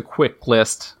up just a quick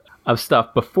list of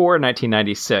stuff before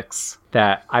 1996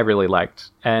 that I really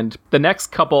liked. And the next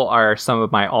couple are some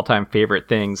of my all-time favorite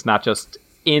things, not just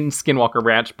in Skinwalker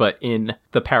Ranch, but in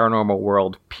the paranormal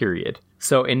world, period.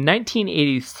 So in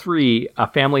 1983, a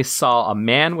family saw a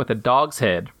man with a dog's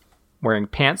head wearing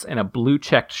pants and a blue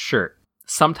checked shirt.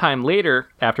 Sometime later,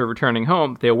 after returning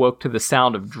home, they awoke to the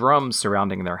sound of drums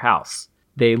surrounding their house.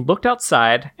 They looked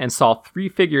outside and saw 3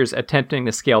 figures attempting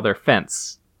to scale their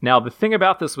fence. Now, the thing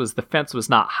about this was the fence was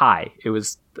not high. It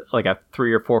was like a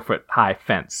 3 or 4 foot high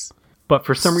fence. But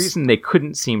for some reason, they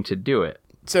couldn't seem to do it.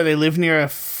 So they lived near a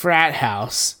frat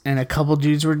house, and a couple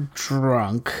dudes were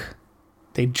drunk.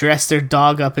 They dressed their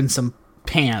dog up in some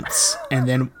pants, and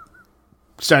then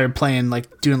started playing,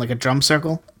 doing a drum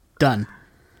circle. Done.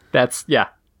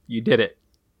 You did it.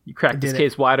 You cracked this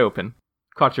case wide open.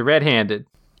 Caught you red-handed.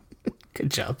 Good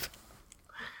job.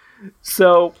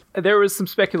 So there was some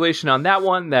speculation on that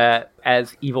one that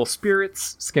as evil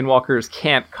spirits, skinwalkers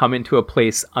can't come into a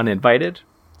place uninvited.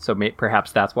 So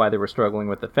perhaps that's why they were struggling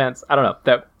with the fence. I don't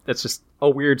know. That's just a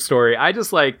weird story. I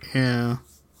just like a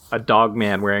dog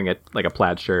man wearing a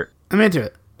plaid shirt. I'm into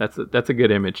it. That's a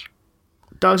good image.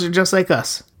 Dogs are just like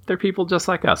us. They're people just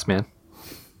like us, man.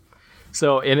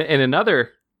 So in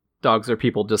another dogs are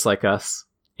people just like us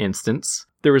instance,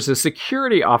 there was a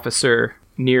security officer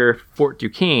near Fort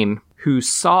Duquesne who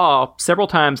saw several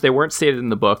times, they weren't stated in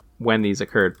the book when these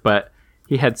occurred, but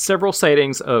he had several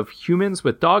sightings of humans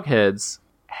with dog heads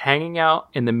hanging out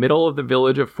in the middle of the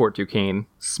village of Fort Duquesne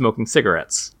smoking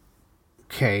cigarettes.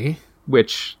 Okay.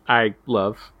 Which I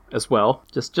love as well.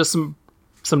 Just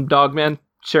some dog men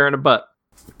sharing a butt.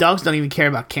 Dogs don't even care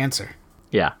about cancer.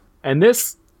 Yeah. And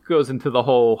this goes into the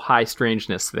whole high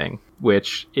strangeness thing,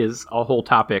 which is a whole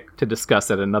topic to discuss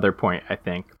at another point, I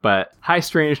think. But high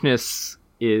strangeness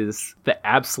is the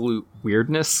absolute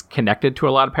weirdness connected to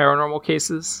a lot of paranormal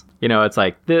cases. You know, it's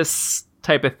like this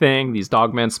type of thing, these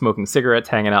dogmen smoking cigarettes,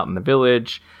 hanging out in the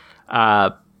village.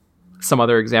 Some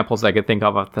other examples I could think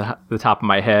of off the top of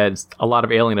my head. A lot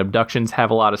of alien abductions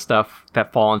have a lot of stuff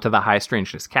that fall into the high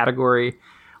strangeness category.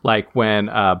 Like when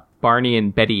Barney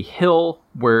and Betty Hill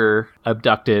were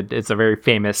abducted. It's a very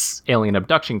famous alien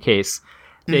abduction case.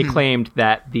 They claimed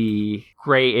that the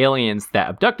gray aliens that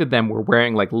abducted them were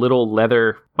wearing little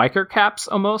leather biker caps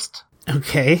almost.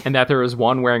 Okay. And that there was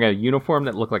one wearing a uniform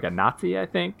that looked like a Nazi, I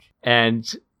think.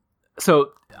 And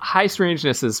so high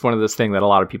strangeness is one of those things that a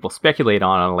lot of people speculate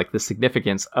on the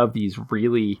significance of these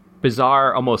really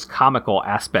bizarre, almost comical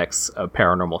aspects of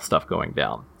paranormal stuff going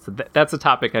down. So that's a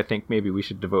topic I think maybe we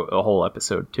should devote a whole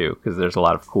episode to, because there's a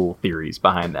lot of cool theories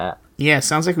behind that. Yeah,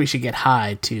 sounds like we should get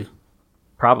high, too.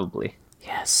 Probably.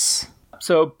 Yes.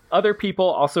 So other people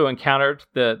also encountered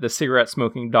the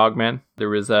cigarette-smoking dogman. There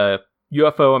was a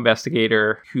UFO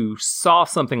investigator who saw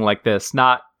something like this,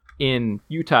 not in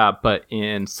Utah, but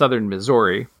in southern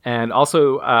Missouri. And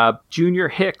also Junior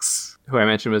Hicks, who I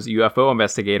mentioned was a UFO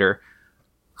investigator,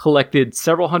 collected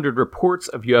several hundred reports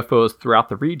of UFOs throughout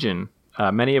the region,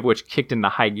 many of which kicked into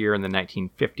high gear in the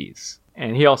 1950s.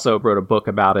 And he also wrote a book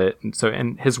about it.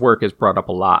 And his work is brought up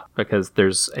a lot because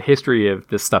there's a history of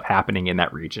this stuff happening in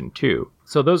that region too.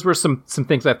 So those were some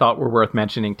things I thought were worth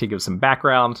mentioning to give some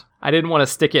background. I didn't want to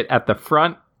stick it at the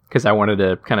front because I wanted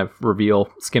to kind of reveal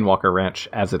Skinwalker Ranch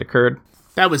as it occurred.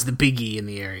 That was the biggie in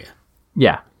the area.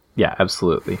 Yeah,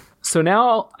 absolutely. So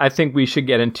now I think we should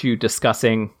get into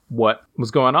discussing what was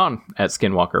going on at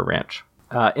Skinwalker Ranch.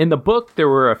 In the book, there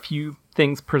were a few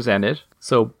things presented.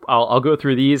 So I'll go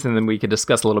through these and then we could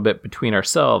discuss a little bit between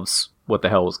ourselves what the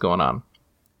hell was going on,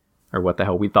 or what the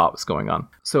hell we thought was going on.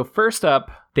 So first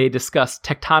up, they discussed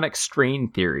tectonic strain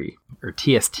theory, or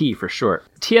TST for short.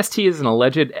 TST is an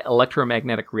alleged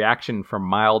electromagnetic reaction from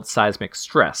mild seismic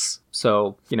stress.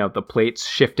 So, the plates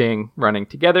shifting, running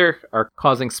together are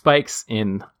causing spikes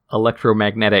in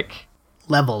electromagnetic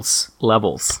levels.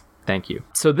 Thank you.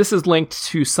 So this is linked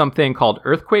to something called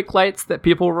earthquake lights that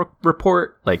people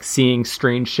report, like seeing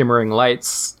strange shimmering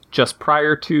lights just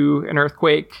prior to an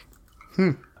earthquake.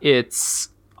 It's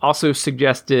also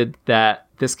suggested that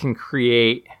this can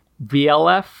create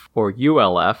VLF or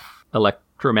ULF,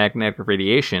 electromagnetic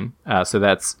radiation. So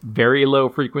that's very low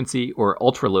frequency or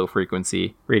ultra low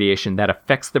frequency radiation that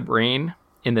affects the brain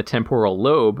in the temporal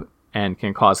lobe and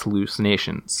can cause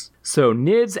hallucinations. So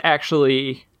NIDS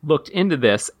actually looked into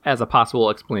this as a possible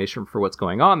explanation for what's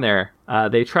going on there.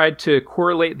 They tried to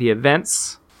correlate the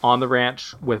events on the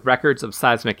ranch with records of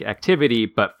seismic activity,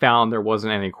 but found there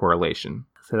wasn't any correlation.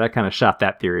 So that kind of shot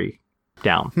that theory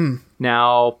down.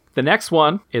 Now, the next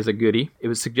one is a goodie. It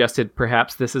was suggested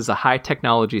perhaps this is a high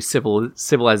technology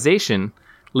civilization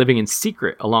living in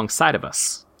secret alongside of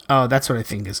us. Oh, that's what I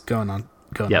think is going on.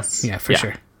 Yes. Yeah, for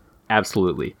sure.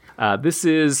 Absolutely. This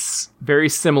is very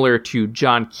similar to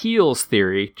John Keel's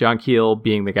theory, John Keel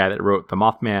being the guy that wrote the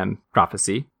Mothman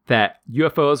prophecy, that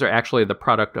UFOs are actually the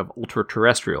product of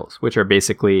ultra-terrestrials, which are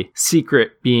basically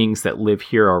secret beings that live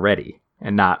here already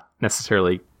and not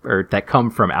necessarily, or that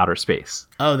come from outer space.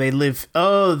 Oh,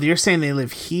 you're saying they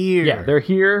live here. Yeah, they're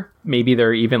here. Maybe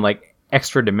they're even like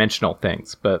extra dimensional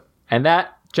things. And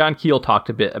that, John Keel talked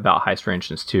a bit about high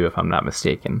strangeness too, if I'm not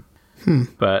mistaken.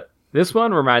 But this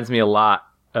one reminds me a lot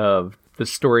of the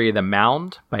story The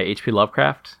Mound by H.P.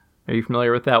 Lovecraft. Are you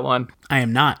familiar with that one? I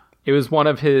am not. It was one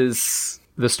of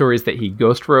the stories that he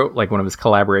ghost wrote, like one of his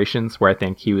collaborations, where I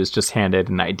think he was just handed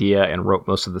an idea and wrote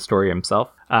most of the story himself.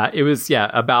 It was,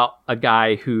 about a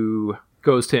guy who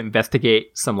goes to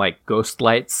investigate some like ghost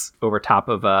lights over top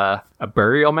of a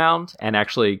burial mound and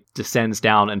actually descends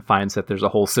down and finds that there's a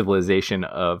whole civilization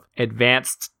of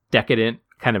advanced, decadent,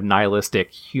 kind of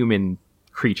nihilistic human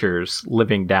creatures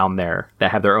living down there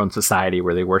that have their own society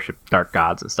where they worship dark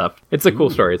gods and stuff. It's a cool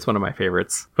story. It's one of my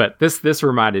favorites. But this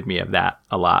reminded me of that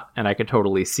a lot, and I could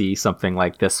totally see something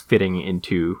like this fitting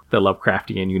into the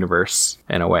Lovecraftian universe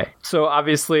in a way. So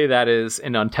obviously that is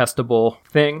an untestable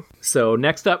thing. So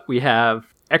next up we have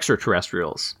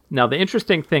extraterrestrials. Now, the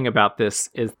interesting thing about this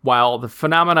is while the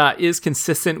phenomena is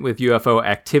consistent with UFO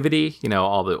activity,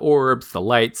 all the orbs, the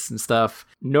lights and stuff,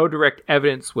 no direct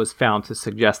evidence was found to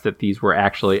suggest that these were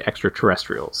actually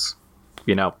extraterrestrials.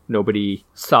 Nobody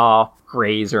saw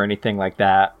grays or anything like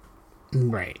that.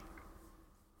 Right.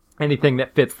 Anything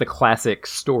that fits the classic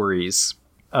stories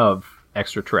of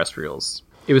extraterrestrials.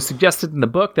 It was suggested in the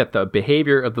book that the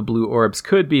behavior of the blue orbs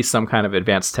could be some kind of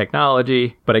advanced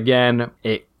technology, but again,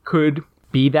 it could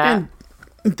be that. And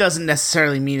it doesn't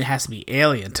necessarily mean it has to be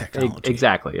alien technology.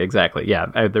 Exactly.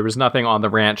 Yeah, there was nothing on the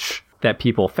ranch that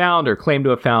people found or claimed to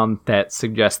have found that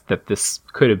suggests that this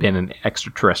could have been an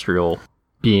extraterrestrial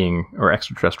being or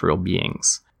extraterrestrial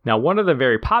beings. Now, one of the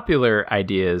very popular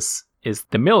ideas is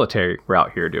the military were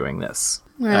out here doing this.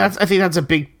 Yeah, I think that's a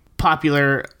big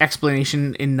popular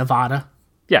explanation in Nevada.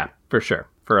 Yeah, for sure.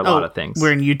 For a lot of things.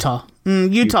 We're in Utah.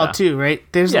 Utah too, right?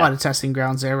 There's a lot of testing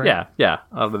grounds there, right? Yeah.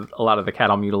 A lot of the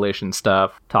cattle mutilation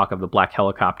stuff, talk of the black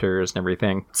helicopters and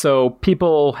everything. So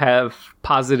people have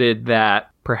posited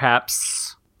that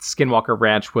perhaps Skinwalker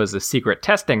Ranch was a secret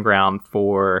testing ground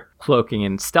for cloaking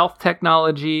and stealth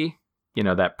technology,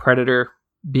 that predator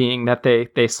being that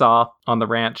they saw on the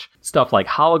ranch. Stuff like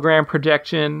hologram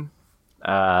projection,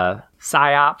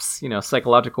 psyops,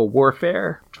 psychological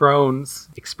warfare, drones,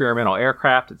 experimental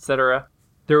aircraft, etc.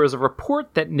 There was a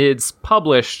report that NIDS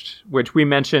published, which we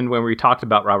mentioned when we talked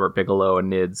about Robert Bigelow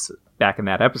and NIDS back in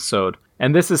that episode.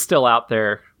 And this is still out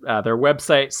there. Their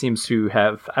website seems to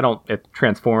have, it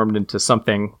transformed into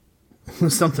something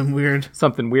weird.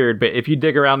 Something weird, but if you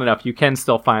dig around enough, you can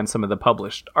still find some of the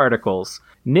published articles.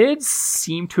 NIDS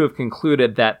seem to have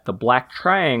concluded that the black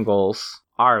triangles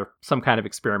are some kind of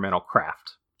experimental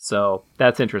craft. So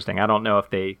that's interesting. I don't know if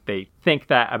they think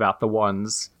that about the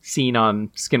ones seen on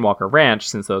Skinwalker Ranch,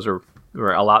 since those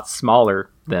were a lot smaller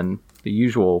than the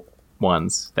usual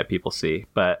ones that people see.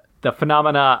 But the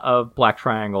phenomena of black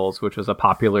triangles, which was a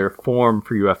popular form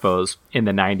for UFOs in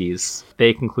the 90s,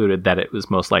 they concluded that it was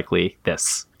most likely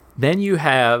this. Then you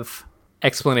have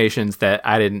explanations that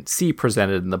I didn't see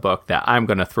presented in the book that I'm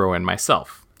going to throw in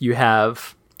myself. You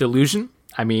have delusion.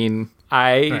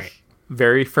 I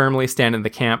very firmly stand in the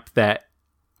camp that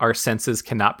our senses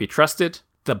cannot be trusted.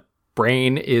 The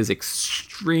brain is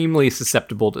extremely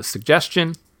susceptible to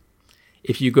suggestion.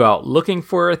 If you go out looking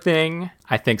for a thing,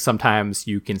 I think sometimes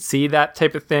you can see that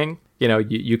type of thing.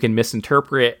 You can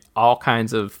misinterpret all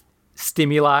kinds of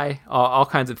stimuli, all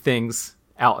kinds of things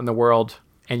out in the world,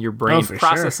 and your brain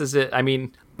processes it.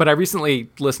 But I recently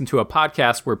listened to a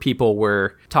podcast where people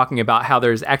were talking about how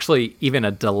there's actually even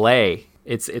a delay.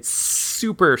 It's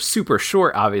super, super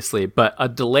short, obviously, but a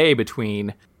delay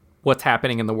between what's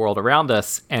happening in the world around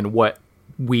us and what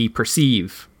we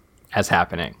perceive as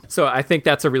happening. So I think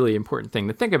that's a really important thing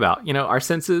to think about. Our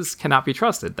senses cannot be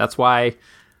trusted. That's why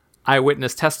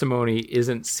eyewitness testimony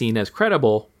isn't seen as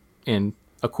credible in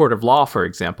a court of law, for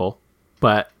example,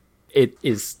 but it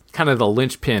is kind of the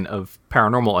linchpin of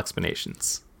paranormal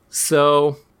explanations.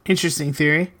 So interesting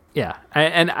theory. Yeah.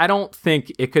 And I don't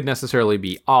think it could necessarily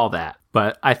be all that,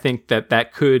 but I think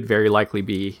that could very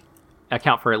likely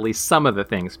account for at least some of the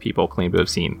things people claim to have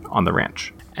seen on the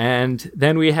ranch. And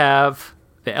then we have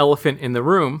the elephant in the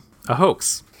room, a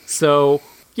hoax. So,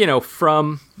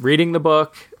 from reading the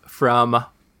book, from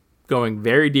going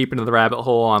very deep into the rabbit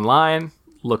hole online,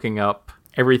 looking up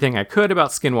everything I could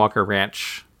about Skinwalker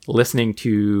Ranch, listening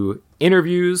to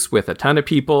interviews with a ton of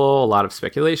people, a lot of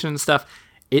speculation and stuff.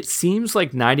 It seems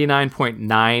like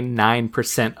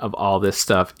 99.99% of all this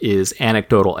stuff is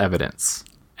anecdotal evidence.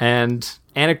 And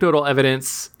anecdotal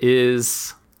evidence it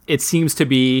seems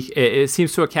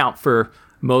to account for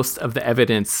most of the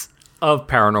evidence of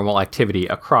paranormal activity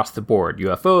across the board.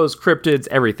 UFOs, cryptids,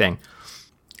 everything.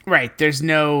 Right. There's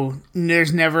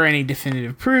never any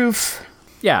definitive proof.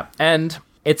 Yeah, and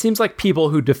it seems like people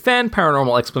who defend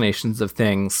paranormal explanations of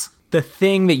things, the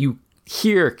thing that you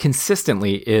hear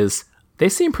consistently is they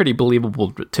seem pretty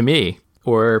believable to me,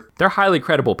 or they're highly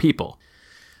credible people.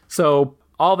 So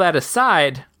all that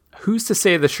aside, who's to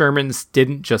say the Shermans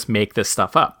didn't just make this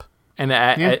stuff up?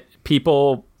 And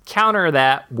people counter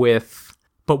that with,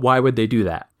 but why would they do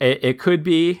that? It could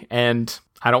be, and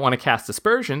I don't want to cast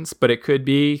aspersions, but it could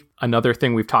be another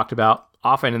thing we've talked about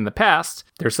often in the past.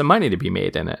 There's some money to be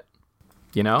made in it,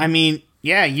 you know? I mean,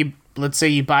 yeah, let's say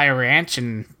you buy a ranch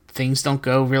and things don't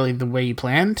go really the way you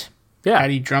planned. Yeah. How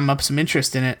do you drum up some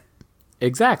interest in it?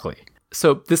 Exactly.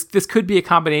 So this could be a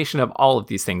combination of all of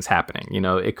these things happening. You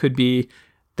know, it could be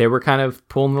they were kind of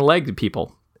pulling the leg to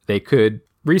people.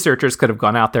 Researchers could have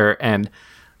gone out there and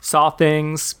saw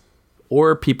things,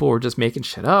 or people were just making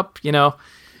shit up, you know?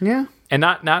 Yeah. And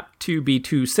not to be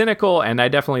too cynical, and I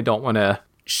definitely don't want to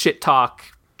shit talk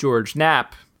George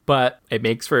Knapp, but it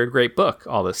makes for a great book,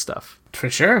 all this stuff. For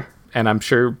sure. And I'm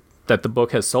sure that the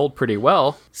book has sold pretty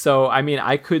well. So, I mean,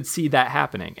 I could see that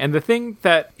happening. And the thing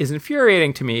that is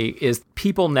infuriating to me is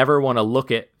people never want to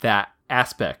look at that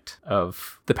aspect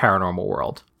of the paranormal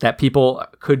world. That people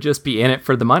could just be in it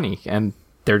for the money, and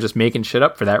they're just making shit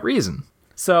up for that reason.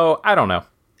 So, I don't know.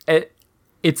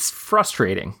 It's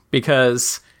frustrating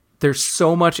because there's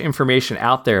so much information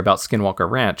out there about Skinwalker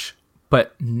Ranch,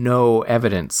 but no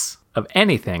evidence of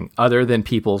anything other than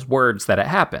people's words that it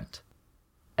happened.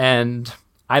 And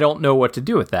I don't know what to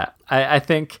do with that. I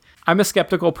think I'm a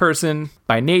skeptical person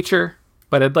by nature,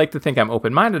 but I'd like to think I'm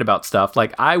open-minded about stuff.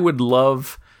 Like, I would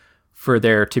love for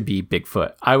there to be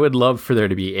Bigfoot. I would love for there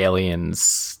to be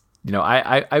aliens. You know,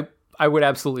 I would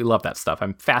absolutely love that stuff.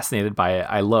 I'm fascinated by it.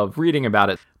 I love reading about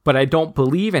it, but I don't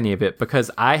believe any of it because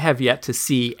I have yet to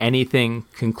see anything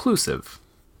conclusive.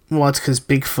 Well, it's because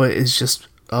Bigfoot is just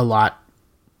a lot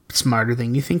smarter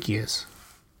than you think he is.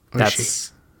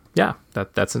 Yeah,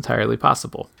 that's entirely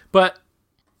possible. But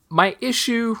my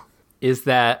issue is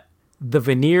that the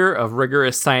veneer of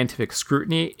rigorous scientific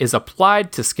scrutiny is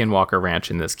applied to Skinwalker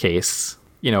Ranch in this case,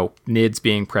 you know, NIDS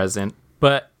being present,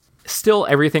 but still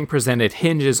everything presented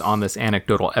hinges on this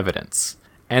anecdotal evidence.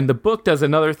 And the book does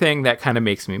another thing that kind of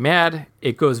makes me mad.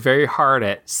 It goes very hard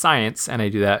at science, and I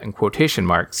do that in quotation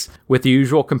marks, with the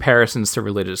usual comparisons to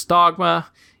religious dogma,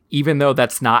 even though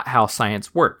that's not how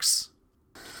science works.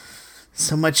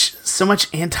 So much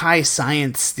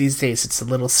anti-science these days, it's a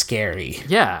little scary.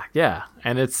 Yeah.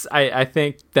 And I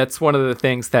think that's one of the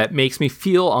things that makes me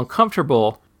feel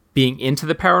uncomfortable being into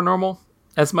the paranormal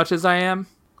as much as I am.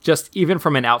 Just even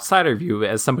from an outsider view,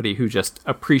 as somebody who just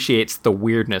appreciates the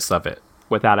weirdness of it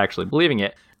without actually believing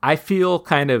it, I feel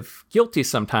kind of guilty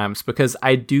sometimes because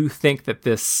I do think that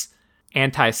this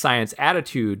anti-science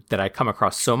attitude that I come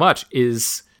across so much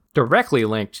is directly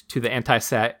linked to the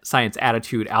anti-science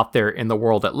attitude out there in the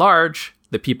world at large,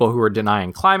 the people who are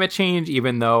denying climate change,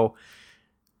 even though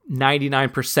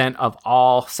 99% of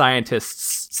all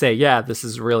scientists say, yeah, this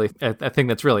is really a thing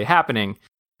that's really happening.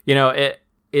 You know,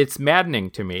 it's maddening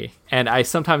to me. And I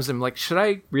sometimes am like, should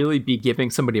I really be giving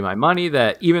somebody my money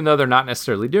that even though they're not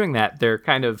necessarily doing that, they're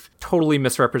kind of totally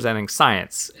misrepresenting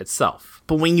science itself?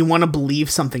 But when you want to believe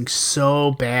something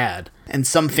so bad and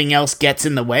something else gets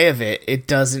in the way of it, it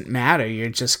doesn't matter. You're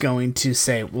just going to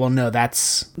say, well, no,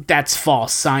 that's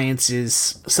false. Science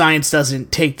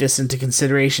doesn't take this into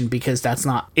consideration because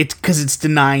it's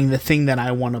denying the thing that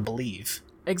I want to believe.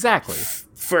 Exactly.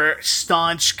 For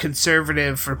staunch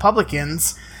conservative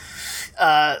Republicans,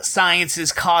 science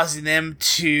is causing them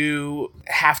to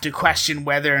have to question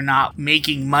whether or not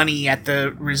making money at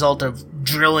the result of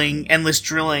endless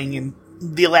drilling in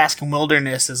the Alaskan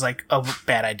wilderness is like a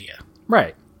bad idea.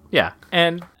 Right. Yeah.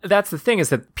 And that's the thing, is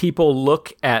that people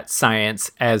look at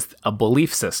science as a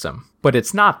belief system, but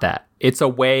it's not that. It's a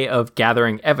way of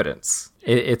gathering evidence.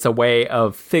 It's a way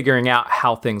of figuring out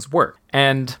how things work.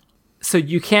 And so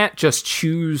you can't just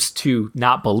choose to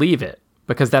not believe it,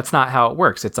 because that's not how it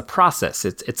works. It's a process.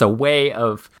 It's a way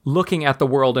of looking at the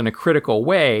world in a critical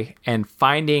way and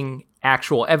finding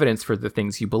actual evidence for the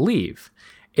things you believe.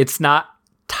 It's not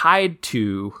tied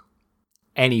to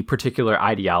any particular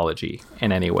ideology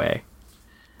in any way.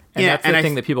 And Yeah, that's the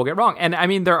thing that people get wrong. And I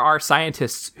mean, there are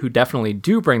scientists who definitely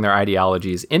do bring their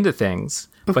ideologies into things,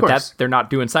 Of but course. they're not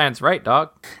doing science right,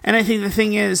 dog. And I think the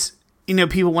thing is,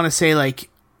 people want to say, like,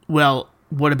 well,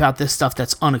 what about this stuff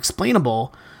that's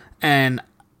unexplainable? And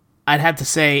I'd have to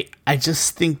say, I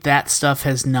just think that stuff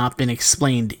has not been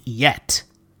explained yet.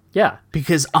 Yeah.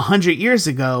 Because 100 years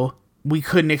ago, we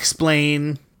couldn't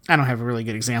explain... I don't have a really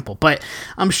good example, but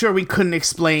I'm sure we couldn't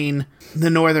explain the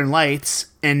Northern Lights,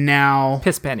 and now...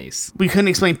 Piss pennies. We couldn't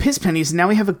explain piss pennies, and now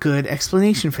we have a good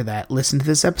explanation for that. Listen to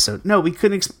this episode. No, we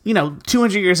couldn't...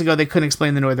 200 years ago, they couldn't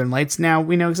explain the Northern Lights. Now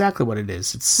we know exactly what it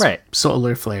is. It's right.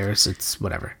 Solar flares. It's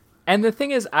whatever. And the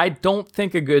thing is, I don't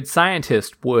think a good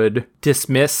scientist would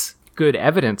dismiss good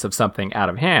evidence of something out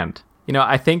of hand.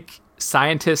 I think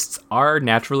scientists are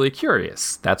naturally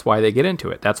curious. That's why they get into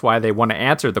it. That's why they want to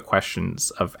answer the questions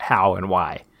of how and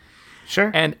why.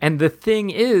 Sure. And the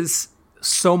thing is,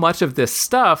 so much of this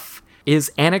stuff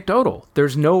is anecdotal.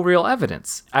 There's no real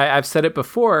evidence. I've said it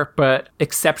before, but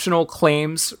exceptional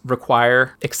claims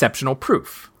require exceptional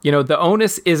proof. The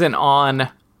onus isn't on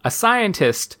a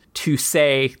scientist to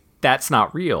say that's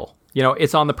not real.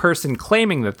 It's on the person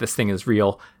claiming that this thing is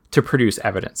real to produce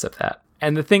evidence of that.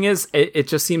 And the thing is, it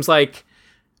just seems like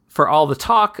for all the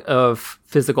talk of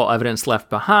physical evidence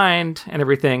left behind and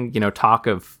everything, talk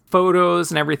of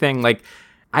photos and everything, like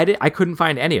I couldn't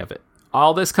find any of it.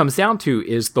 All this comes down to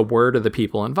is the word of the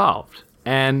people involved.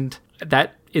 And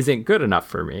that isn't good enough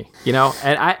for me,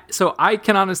 And so I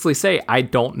can honestly say I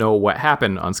don't know what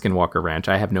happened on Skinwalker Ranch.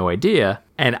 I have no idea.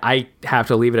 And I have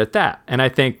to leave it at that. And I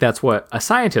think that's what a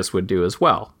scientist would do as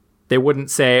well. They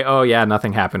wouldn't say, oh yeah,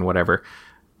 nothing happened, whatever.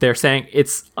 They're saying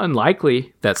it's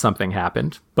unlikely that something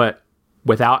happened, but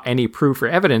without any proof or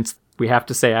evidence, we have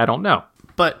to say, I don't know.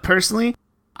 But personally,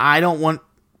 I want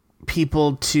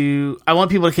people to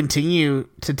continue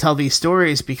to tell these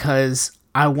stories because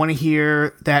I want to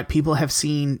hear that people have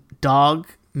seen dog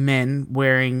men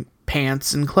wearing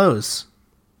pants and clothes.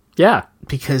 Yeah.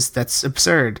 Because that's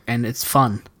absurd and it's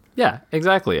fun. Yeah,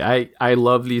 exactly. I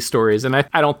love these stories, and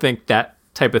I don't think that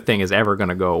type of thing is ever going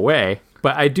to go away.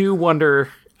 But I do wonder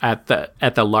at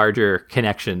the larger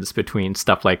connections between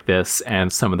stuff like this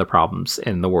and some of the problems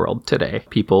in the world today.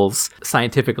 People's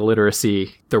scientific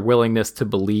illiteracy, their willingness to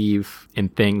believe in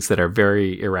things that are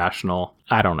very irrational.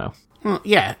 I don't know. Well,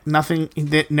 yeah,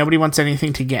 nobody wants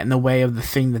anything to get in the way of the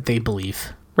thing that they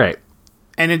believe. Right.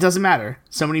 And it doesn't matter.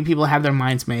 So many people have their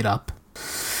minds made up.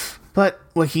 But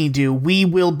what can you do? We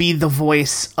will be the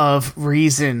voice of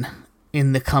reason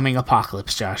in the coming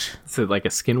apocalypse, Josh. Is it like a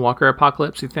Skinwalker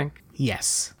apocalypse, you think?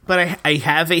 Yes. But I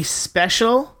have a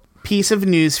special piece of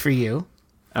news for you.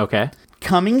 Okay.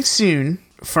 Coming soon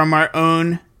from our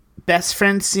own Best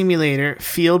Friend Simulator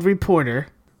field reporter,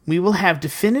 we will have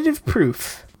definitive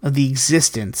proof of the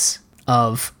existence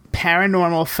of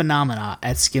paranormal phenomena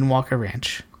at Skinwalker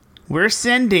Ranch. We're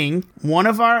sending one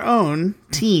of our own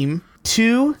team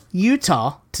to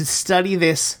Utah to study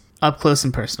this up close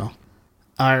and personal.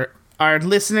 Our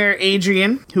listener,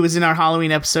 Adrian, who was in our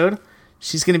Halloween episode,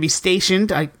 she's going to be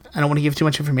stationed. I don't want to give too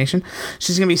much information.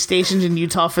 She's going to be stationed in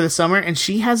Utah for the summer, and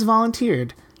she has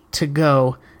volunteered to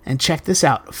go and check this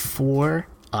out for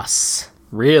us.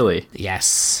 Really?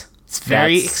 Yes. It's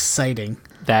very exciting.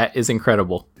 That is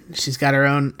incredible. She's got her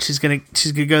own. She's gonna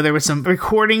go there with some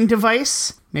recording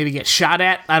device. Maybe get shot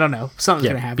at. I don't know. Something's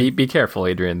gonna happen. Be careful,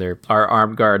 Adrian. There are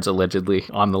armed guards allegedly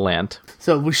on the land.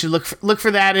 So we should look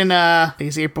for that in I think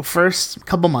it's April 1st. A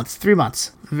couple months, 3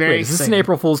 months. Very Wait, is this exciting. an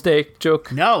April Fool's Day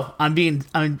joke? No,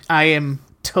 I am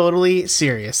totally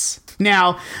serious.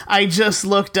 Now, I just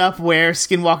looked up where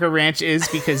Skinwalker Ranch is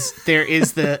because there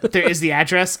is the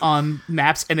address on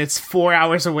maps, and it's 4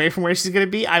 hours away from where she's going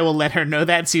to be. I will let her know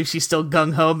that and see if she's still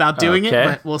gung-ho about doing it,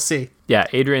 but we'll see. Yeah,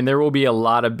 Adrian, there will be a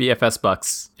lot of BFS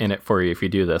bucks in it for you if you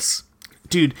do this.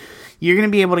 Dude, you're going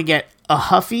to be able to get a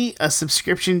Huffy, a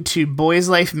subscription to Boys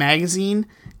Life magazine,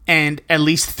 and at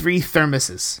least 3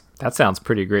 thermoses. That sounds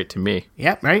pretty great to me.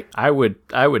 Yep, right? I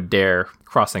would dare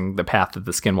crossing the path of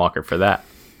the Skinwalker for that.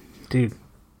 Dude,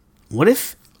 what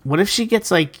if she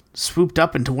gets like swooped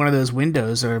up into one of those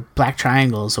windows or black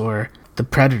triangles or the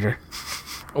Predator?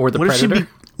 Or the Predator?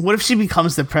 What if she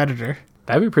becomes the Predator?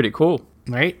 That'd be pretty cool.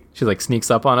 Right? She like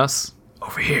sneaks up on us.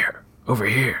 Over here. Over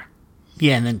here.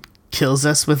 Yeah, and then kills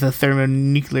us with a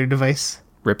thermonuclear device.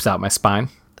 Rips out my spine.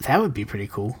 That would be pretty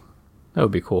cool. That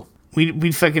would be cool.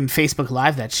 We'd fucking Facebook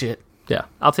Live that shit. Yeah,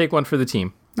 I'll take one for the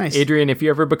team. Nice. Adrian, if you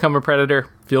ever become a predator,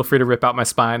 feel free to rip out my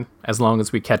spine as long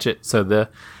as we catch it so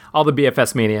all the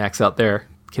BFS maniacs out there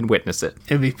can witness it.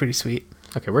 It would be pretty sweet.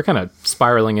 Okay, we're kind of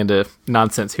spiraling into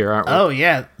nonsense here, aren't we? Oh,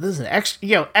 yeah. This is an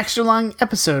extra long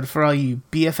episode for all you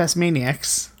BFS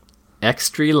maniacs.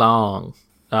 Extra long.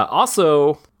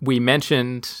 Also, we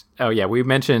mentioned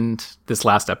this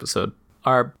last episode.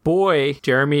 Our boy,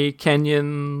 Jeremy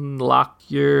Kenyon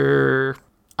Lockyer.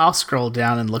 I'll scroll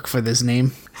down and look for this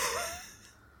name.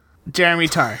 Jeremy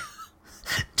Tarr.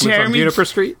 On Juniper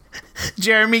Street.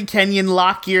 Jeremy Kenyon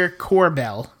Lockyer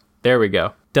Corbell. There we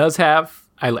go. Does have,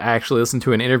 I actually listened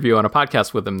to an interview on a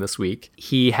podcast with him this week.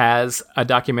 He has a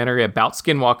documentary about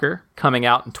Skinwalker coming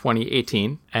out in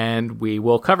 2018, and we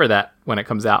will cover that when it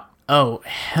comes out. Oh,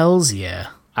 hells yeah.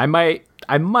 I might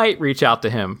reach out to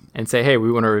him and say, hey,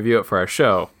 we want to review it for our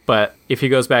show. But if he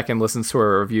goes back and listens to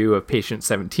our review of Patient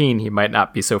 17, he might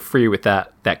not be so free with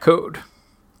that code.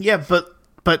 Yeah, but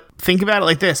think about it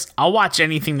like this. I'll watch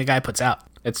anything the guy puts out.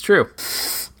 It's true.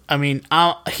 I mean,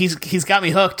 he's got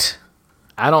me hooked.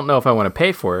 I don't know if I want to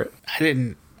pay for it. I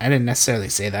didn't necessarily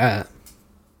say that.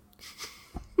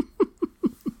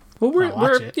 Well,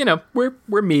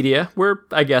 we're media. We're,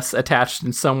 I guess, attached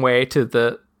in some way to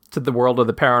the world of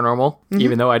the paranormal,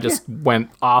 even though I just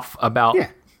went off about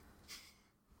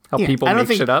how people make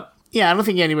shit up. Yeah, I don't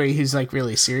think anybody who's like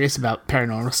really serious about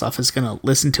paranormal stuff is going to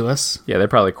listen to us. Yeah, they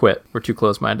probably quit. We're too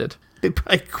close-minded. They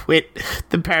probably quit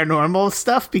the paranormal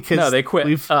stuff because... No, they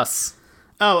quit us.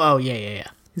 Oh, yeah.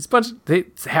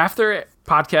 It's half their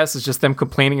podcast is just them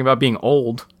complaining about being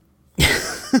old.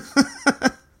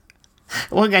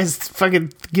 One guy's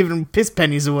fucking giving piss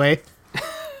pennies away.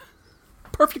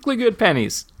 Perfectly good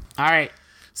pennies. All right.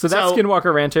 So that's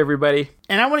Skinwalker Ranch, everybody.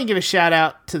 And I want to give a shout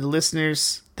out to the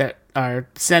listeners that are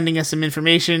sending us some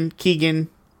information. Keegan,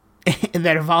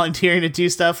 that are volunteering to do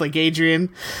stuff, like Adrian,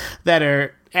 that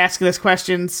are asking us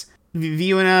questions,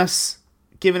 viewing us,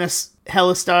 giving us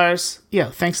hella stars. Yeah,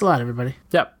 thanks a lot, everybody.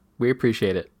 Yep, we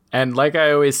appreciate it. And like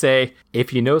I always say,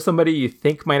 if you know somebody you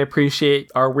think might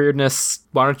appreciate our weirdness,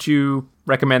 why don't you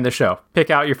recommend the show? Pick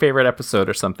out your favorite episode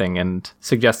or something and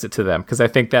suggest it to them, because I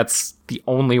think that's the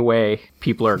only way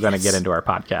people are going to get into our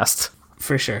podcast.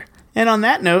 For sure. And on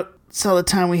that note, that's all the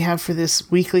time we have for this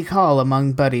weekly call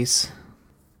among buddies.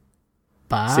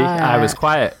 Bye. See, I was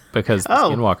quiet because the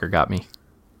Skinwalker got me.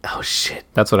 Oh, shit.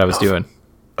 That's what I was doing.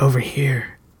 Over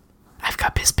here, I've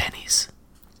got piss pennies.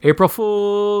 April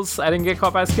Fools! I didn't get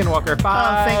caught by a Skinwalker. Bye!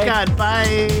 Oh, thank God.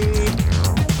 Bye!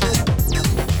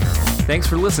 Thanks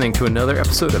for listening to another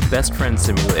episode of Best Friend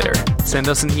Simulator. Send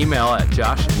us an email at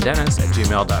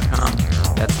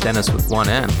joshanddennis@gmail.com. That's Dennis with one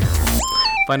N.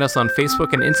 Find us on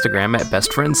Facebook and Instagram at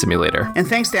Best Friend Simulator. And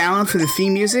thanks to Alan for the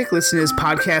theme music. Listen to his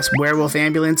podcast, Werewolf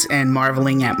Ambulance, and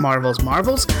marveling at Marvel's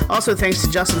Marvels. Also, thanks to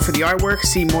Justin for the artwork.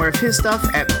 See more of his stuff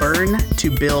at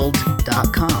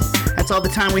burntobuild.com. That's all the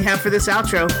time we have for this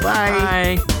outro.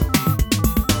 Bye. Bye.